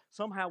thought,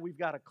 somehow we've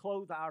got to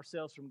clothe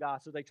ourselves from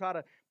God. So they try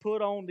to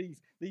put on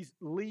these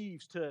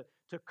leaves to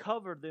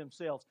cover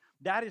themselves.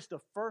 That is the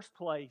first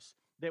place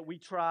that we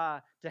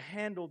try to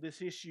handle this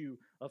issue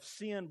of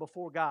sin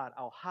before God.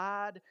 I'll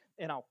hide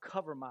and I'll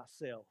cover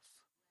myself.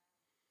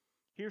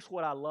 Here's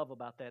what I love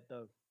about that,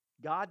 though.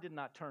 God did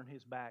not turn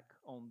His back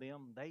on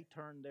them. They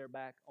turned their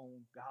back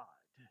on God.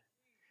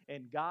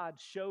 And God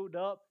showed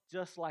up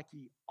just like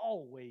He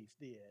always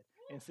did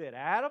and said,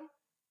 Adam,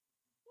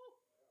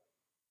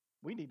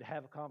 we need to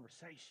have a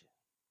conversation.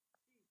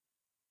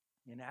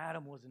 And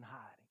Adam was in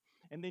hiding.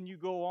 And then you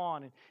go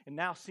on, and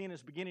now sin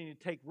is beginning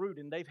to take root,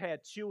 and they've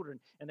had children,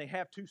 and they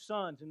have 2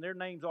 sons, and their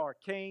names are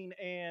Cain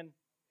and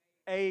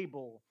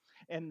Abel.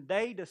 And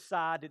they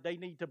decide that they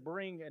need to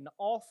bring an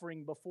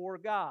offering before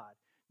God.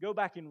 Go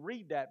back and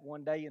read that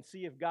one day and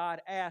see if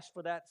God asked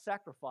for that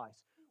sacrifice.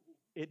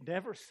 It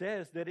never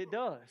says that it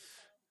does.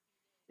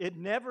 It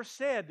never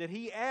said that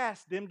He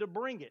asked them to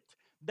bring it.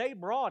 They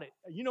brought it.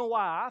 You know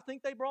why I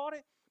think they brought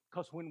it?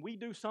 Because when we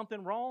do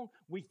something wrong,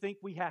 we think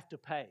we have to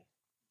pay.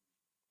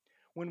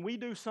 When we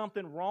do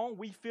something wrong,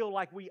 we feel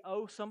like we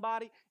owe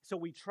somebody, so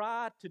we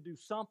try to do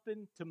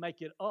something to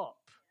make it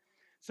up.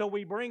 So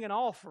we bring an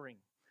offering.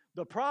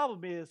 The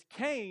problem is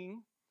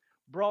Cain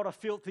brought a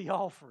filthy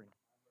offering,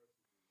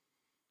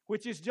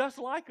 which is just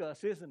like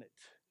us, isn't it?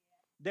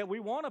 That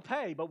we want to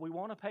pay, but we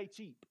want to pay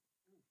cheap.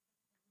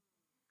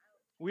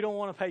 We don't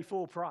want to pay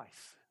full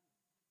price.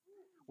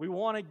 We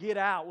want to get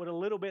out with a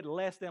little bit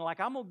less than, like,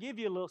 I'm going to give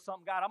you a little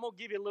something, God. I'm going to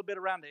give you a little bit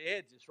around the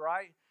edges,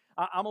 right?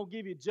 I'm going to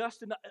give you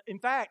just enough. In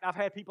fact, I've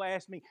had people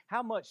ask me,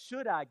 how much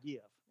should I give?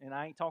 And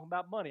I ain't talking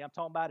about money. I'm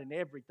talking about in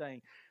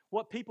everything.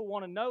 What people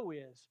want to know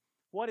is,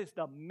 what is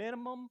the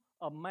minimum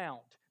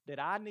amount that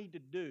I need to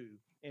do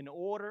in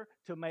order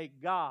to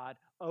make God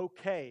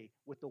okay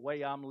with the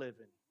way I'm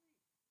living?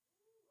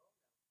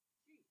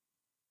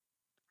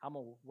 I'm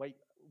going to wait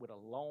with a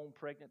long,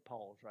 pregnant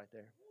pause right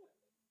there.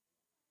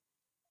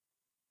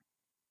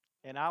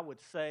 And I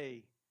would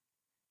say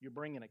you're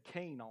bringing a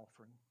Cain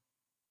offering.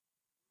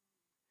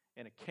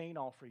 And a Cain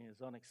offering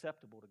is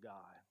unacceptable to God.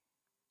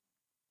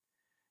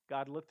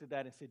 God looked at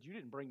that and said, you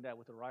didn't bring that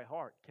with the right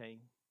heart, Cain,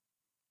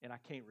 and I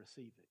can't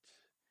receive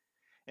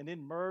it. And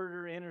then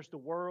murder enters the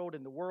world,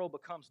 and the world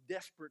becomes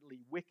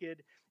desperately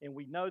wicked. And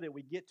we know that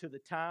we get to the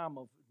time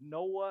of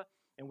Noah,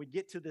 and we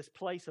get to this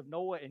place of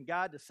Noah, and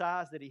God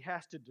decides that He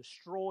has to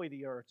destroy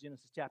the earth,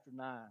 Genesis chapter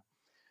 9.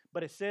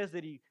 But it says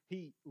that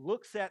he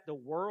looks at the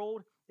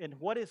world, and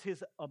what is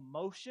his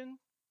emotion?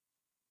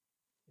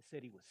 It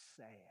said he was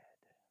sad.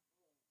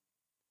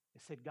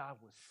 It said God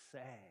was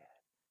sad.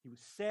 He was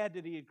sad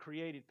that He had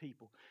created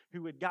people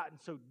who had gotten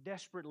so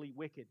desperately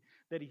wicked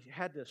that He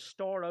had to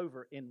start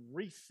over and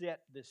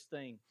reset this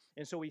thing.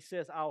 And so He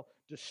says, I'll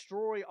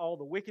destroy all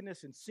the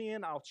wickedness and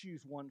sin. I'll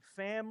choose one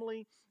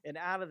family, and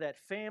out of that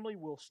family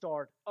we'll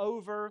start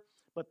over.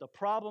 But the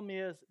problem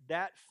is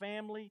that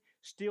family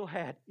still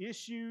had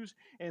issues,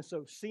 and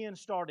so sin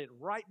started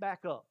right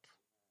back up.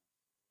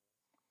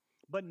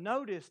 But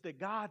notice that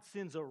God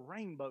sends a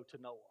rainbow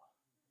to Noah.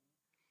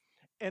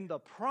 And the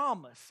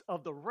promise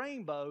of the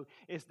rainbow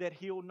is that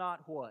He'll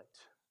not what?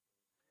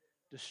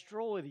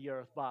 Destroy the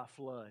earth by a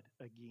flood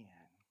again.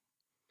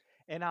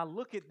 And I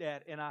look at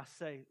that and I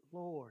say,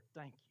 Lord,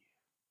 thank you.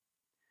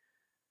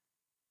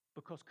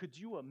 Because could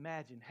you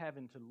imagine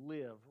having to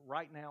live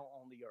right now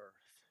on the earth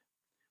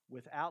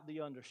without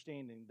the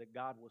understanding that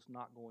God was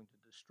not going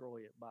to destroy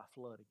it by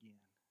flood again?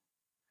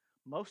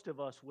 Most of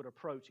us would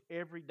approach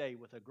every day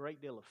with a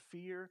great deal of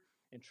fear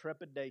and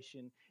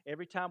trepidation.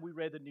 Every time we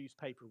read the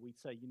newspaper, we'd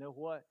say, you know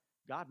what?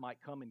 God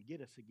might come and get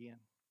us again.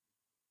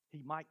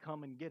 He might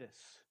come and get us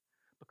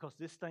because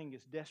this thing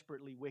is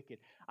desperately wicked.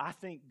 I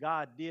think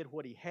God did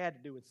what He had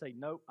to do and say,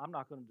 nope, I'm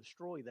not going to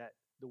destroy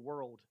the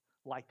world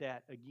like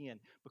that again,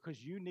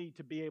 because you need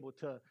to be able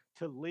to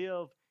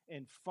live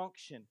and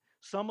function.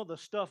 Some of the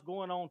stuff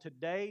going on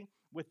today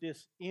with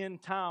this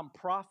end time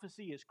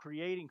prophecy is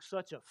creating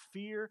such a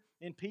fear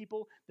in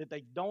people that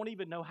they don't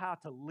even know how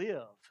to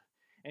live.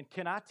 And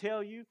can I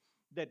tell you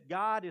that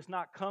God is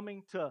not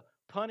coming to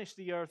punished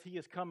the earth, he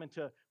is coming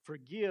to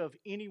forgive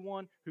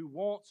anyone who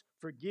wants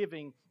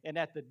forgiving. And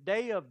at the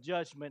day of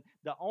judgment,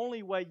 the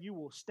only way you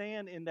will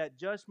stand in that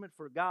judgment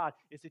for God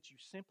is that you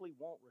simply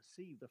won't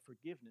receive the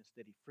forgiveness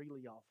that he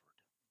freely offered.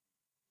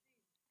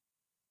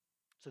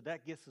 So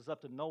that gets us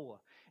up to Noah,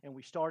 and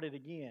we start it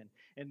again.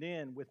 And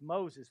then with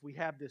Moses, we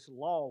have this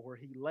law where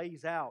he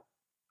lays out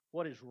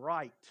what is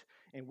right,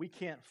 and we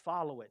can't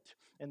follow it.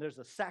 And there's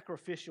a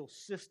sacrificial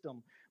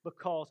system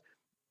because,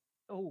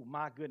 oh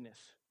my goodness,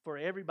 for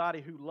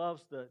everybody who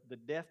loves the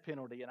death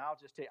penalty, and I'll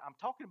just tell you, I'm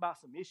talking about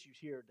some issues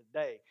here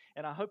today,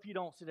 and I hope you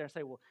don't sit there and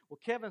say, well,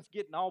 Kevin's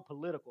getting all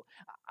political.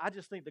 I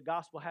just think the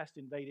gospel has to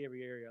invade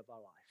every area of our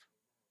life.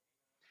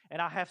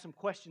 And I have some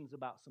questions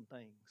about some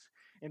things.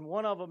 And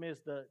one of them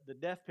is the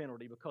death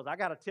penalty, because I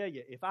got to tell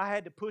you, if I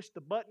had to push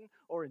the button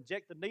or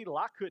inject the needle,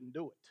 I couldn't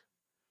do it.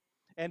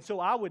 And so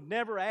I would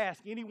never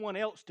ask anyone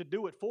else to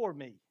do it for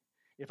me.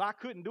 If I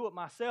couldn't do it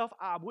myself,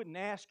 I wouldn't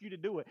ask you to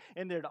do it.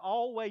 And there'd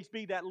always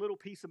be that little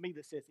piece of me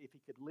that says, if he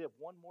could live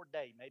one more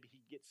day, maybe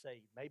he'd get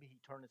saved. Maybe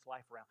he'd turn his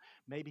life around.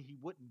 Maybe he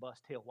wouldn't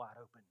bust hell wide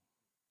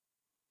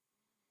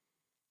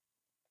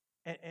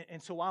open.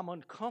 And so I'm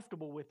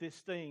uncomfortable with this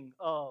thing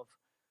of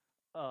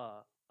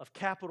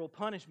capital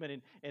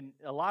punishment, and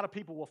a lot of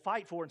people will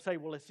fight for it and say,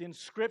 well, it's in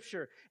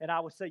Scripture. And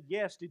I would say,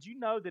 yes. Did you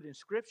know that in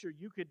Scripture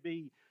you could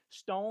be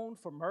stoned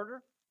for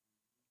murder?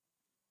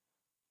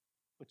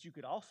 But you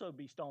could also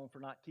be stoned for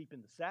not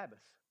keeping the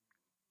Sabbath.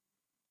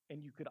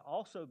 And you could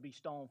also be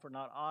stoned for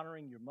not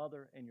honoring your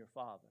mother and your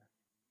father.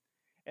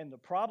 And the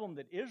problem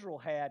that Israel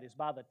had is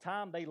by the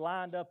time they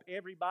lined up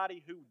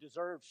everybody who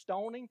deserved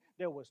stoning,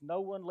 there was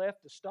no one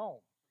left to stone.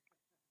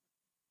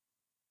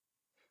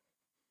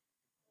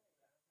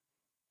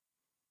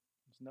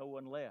 No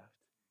one left.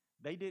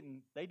 They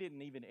didn't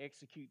even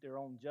execute their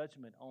own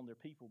judgment on their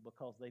people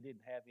because they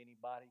didn't have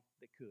anybody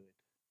that could.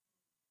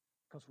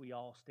 Because we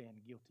all stand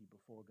guilty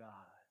before God.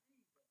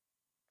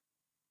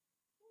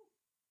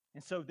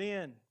 And so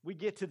then we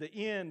get to the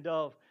end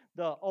of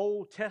the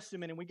Old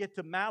Testament, and we get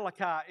to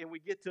Malachi, and we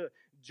get to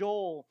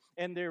Joel,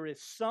 and there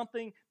is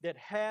something that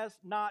has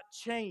not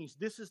changed.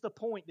 This is the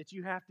point that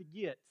you have to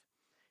get.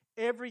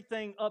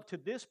 Everything up to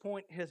this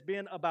point has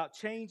been about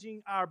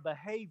changing our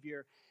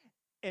behavior,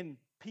 and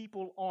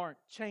people aren't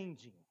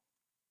changing.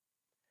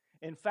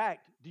 In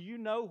fact, do you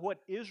know what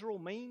Israel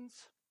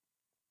means?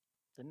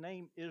 The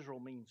name Israel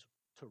means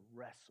to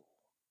wrestle.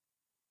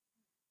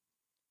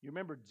 You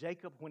remember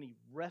Jacob, when he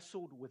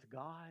wrestled with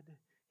God,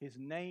 his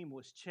name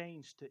was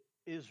changed to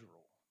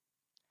Israel.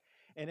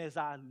 And as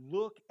I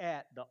look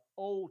at the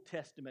Old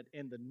Testament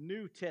and the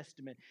New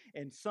Testament,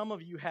 and some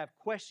of you have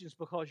questions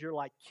because you're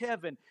like,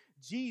 Kevin,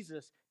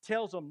 Jesus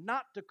tells them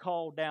not to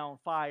call down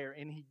fire,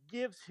 and he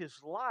gives his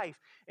life,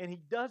 and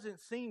he doesn't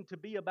seem to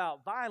be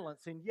about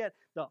violence. And yet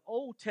the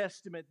Old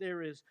Testament,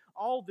 there is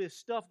all this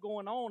stuff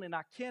going on, and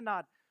I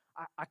cannot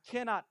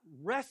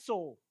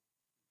wrestle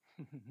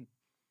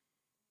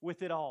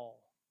with it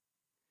all.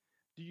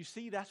 Do you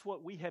see that's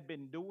what we have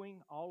been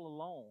doing all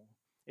along?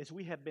 Is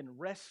we have been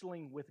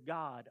wrestling with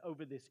God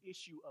over this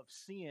issue of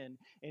sin,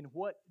 and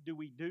what do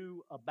we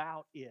do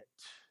about it?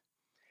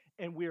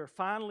 And we are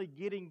finally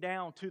getting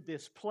down to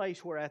this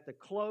place where at the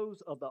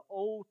close of the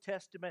Old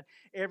Testament,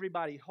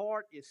 everybody's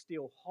heart is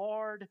still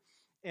hard,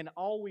 and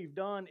all we've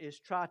done is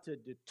try to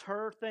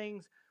deter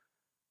things.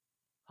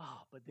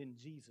 But then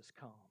Jesus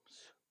comes.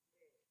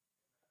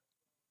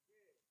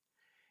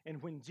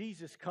 And when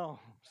Jesus comes,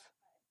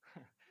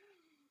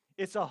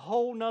 it's a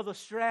whole nother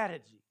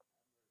strategy.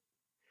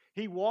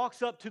 He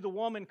walks up to the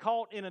woman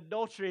caught in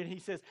adultery, and he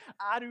says,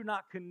 I do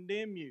not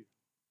condemn you.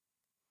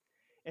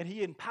 And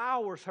he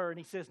empowers her, and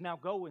he says, now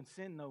go and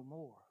sin no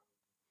more.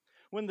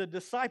 When the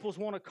disciples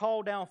want to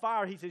call down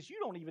fire, he says, you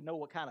don't even know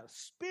what kind of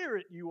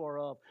spirit you are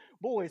of.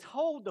 Boys,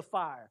 hold the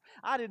fire.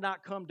 I did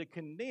not come to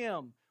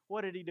condemn.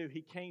 What did he do?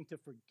 He came to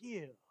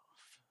forgive.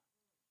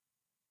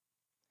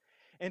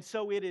 And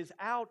so it is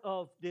out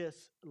of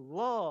this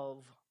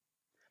love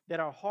that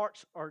our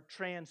hearts are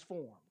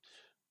transformed,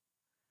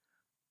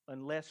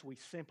 unless we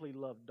simply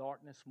love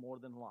darkness more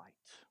than light.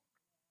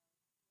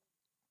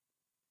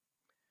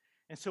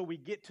 And so we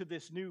get to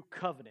this new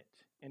covenant,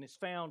 and it's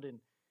found in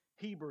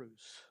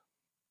Hebrews.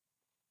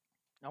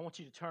 I want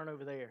you to turn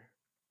over there,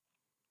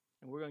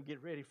 and we're going to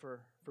get ready for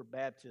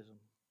baptism.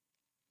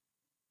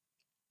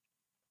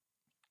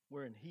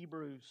 We're in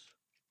Hebrews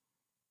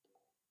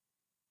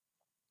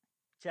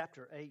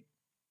chapter 8.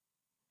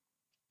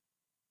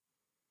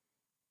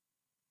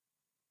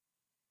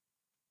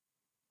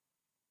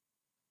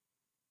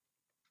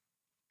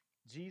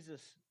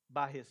 Jesus,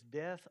 by his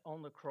death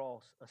on the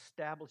cross,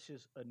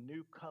 establishes a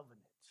new covenant.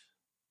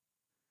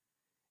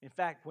 In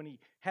fact, when he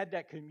had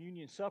that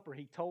communion supper,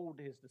 he told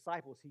his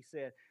disciples, he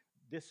said,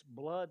 this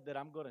blood that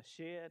I'm going to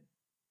shed,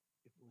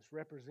 it was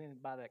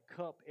represented by that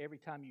cup. Every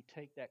time you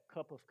take that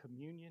cup of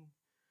communion,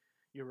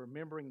 you're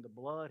remembering the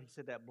blood. He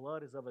said that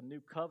blood is of a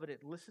new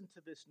covenant. Listen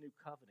to this new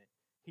covenant.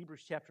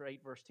 Hebrews chapter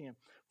 8, verse 10.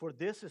 For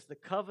this is the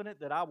covenant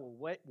that I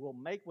will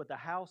make with the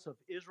house of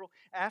Israel.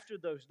 After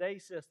those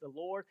days, says the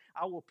Lord,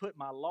 I will put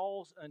my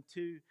laws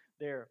unto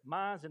their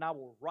minds, and I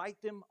will write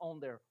them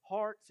on their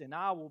hearts, and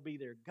I will be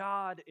their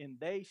God, and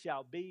they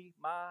shall be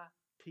my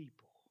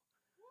people.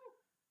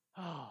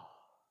 Oh.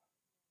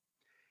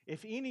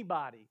 If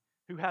anybody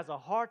who has a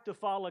heart to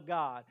follow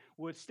God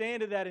would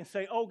stand to that and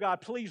say, oh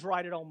God, please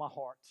write it on my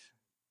heart.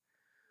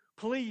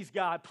 Please,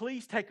 God,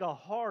 please take a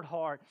hard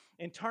heart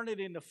and turn it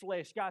into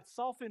flesh. God,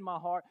 soften my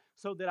heart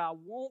so that I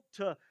want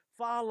to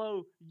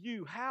follow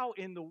you. How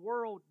in the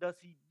world does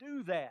he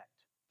do that?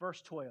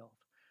 Verse 12,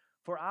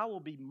 for I will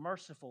be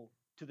merciful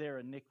to their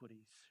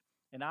iniquities,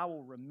 and I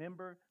will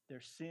remember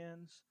their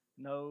sins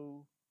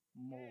no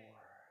more.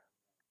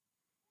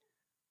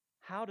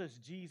 How does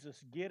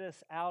Jesus get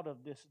us out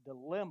of this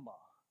dilemma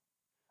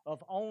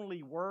of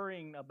only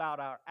worrying about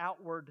our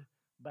outward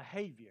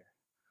behavior?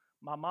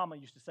 My mama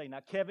used to say, now,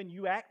 Kevin,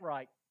 you act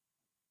right.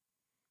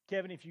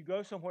 Kevin, if you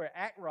go somewhere,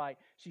 act right.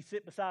 She'd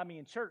sit beside me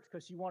in church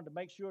because she wanted to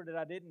make sure that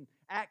I didn't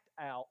act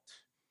out.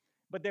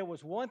 But there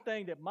was one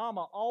thing that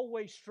mama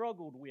always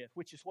struggled with,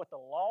 which is what the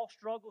law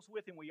struggles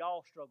with and we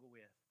all struggle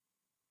with.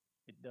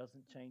 It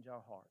doesn't change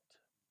our heart.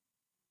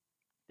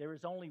 There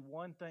is only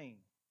one thing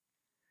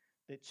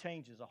that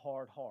changes a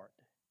hard heart.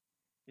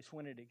 It's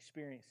when it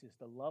experiences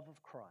the love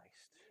of Christ,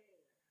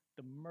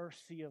 the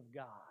mercy of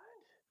God,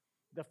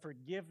 the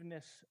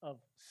forgiveness of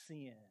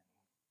sin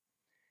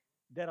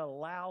that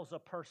allows a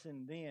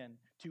person then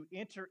to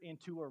enter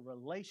into a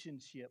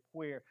relationship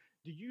where,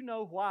 do you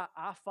know why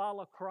I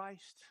follow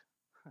Christ?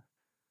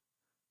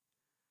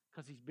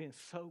 Because he's been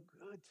so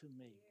good to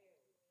me.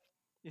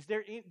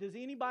 Does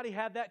anybody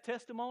have that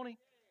testimony?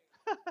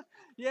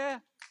 Yeah.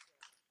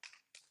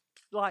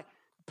 Like,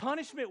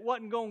 punishment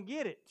wasn't going to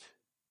get it.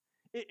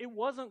 It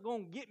wasn't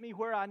going to get me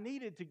where I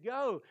needed to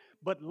go,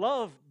 but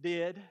love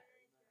did.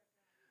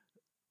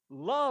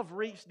 Love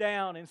reached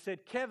down and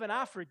said, Kevin,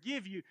 I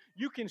forgive you.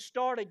 You can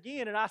start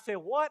again. And I said,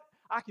 what?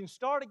 I can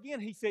start again?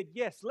 He said,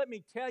 yes, let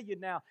me tell you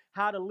now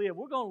how to live.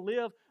 We're going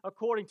to live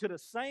according to the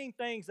same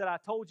things that I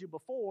told you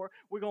before.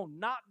 We're going to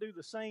not do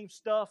the same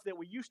stuff that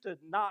we used to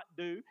not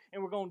do,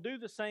 and we're going to do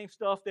the same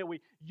stuff that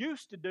we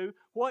used to do.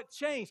 What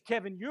changed?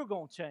 Kevin, you're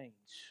going to change.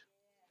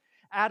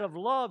 Out of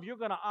love, you're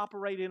going to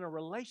operate in a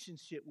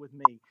relationship with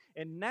me.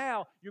 And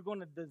now you're going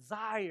to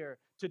desire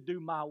to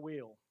do my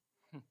will.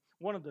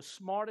 One of the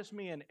smartest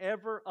men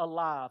ever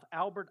alive,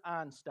 Albert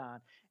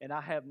Einstein, and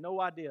I have no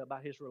idea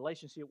about his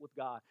relationship with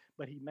God,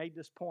 but he made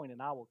this point,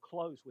 and I will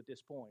close with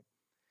this point.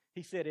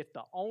 He said, if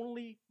the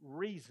only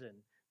reason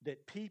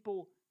that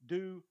people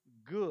do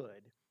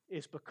good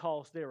is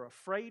because they're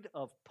afraid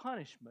of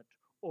punishment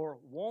or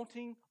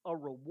wanting a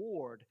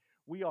reward,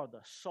 we are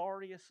the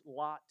sorriest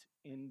lot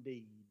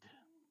indeed.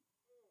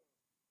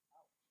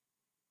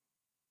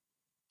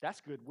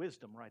 That's good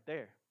wisdom right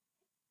there.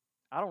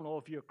 I don't know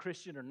if you're a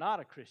Christian or not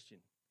a Christian,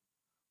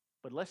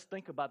 but let's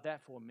think about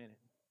that for a minute.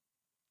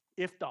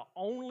 If the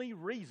only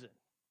reason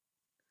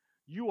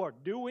you are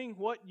doing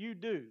what you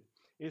do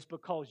is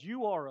because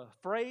you are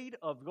afraid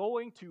of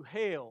going to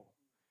hell,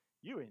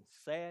 you're in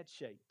sad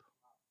shape.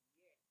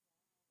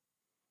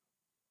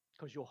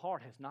 Because your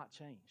heart has not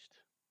changed.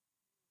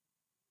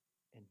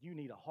 And you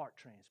need a heart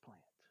transplant.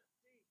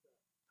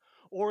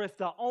 Or if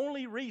the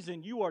only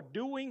reason you are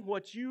doing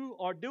what you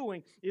are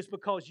doing is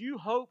because you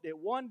hope that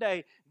one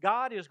day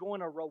God is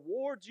going to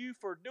reward you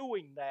for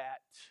doing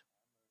that,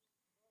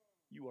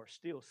 you are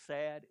still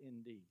sad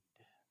indeed.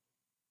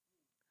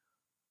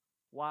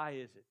 Why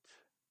is it?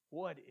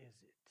 What is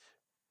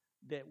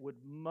it that would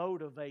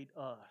motivate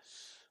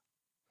us?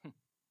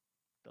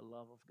 The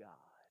love of God.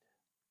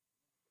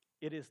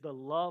 It is the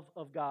love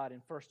of God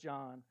in 1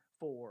 John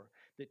 4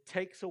 that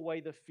takes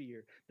away the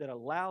fear, that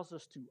allows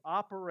us to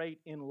operate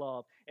in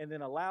love, and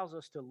then allows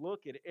us to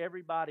look at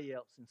everybody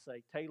else and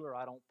say, Taylor,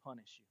 I don't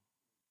punish you.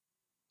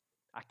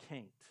 I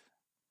can't.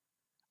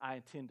 I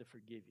intend to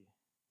forgive you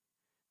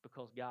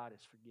because God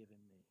has forgiven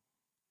me.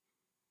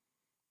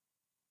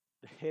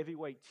 The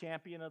heavyweight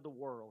champion of the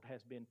world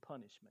has been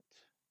punishment,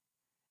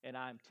 and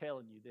I'm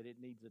telling you that it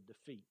needs a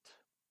defeat.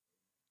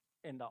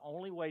 And the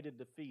only way to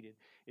defeat it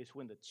is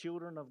when the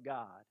children of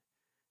God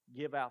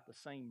give out the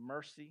same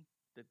mercy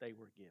that they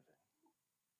were given.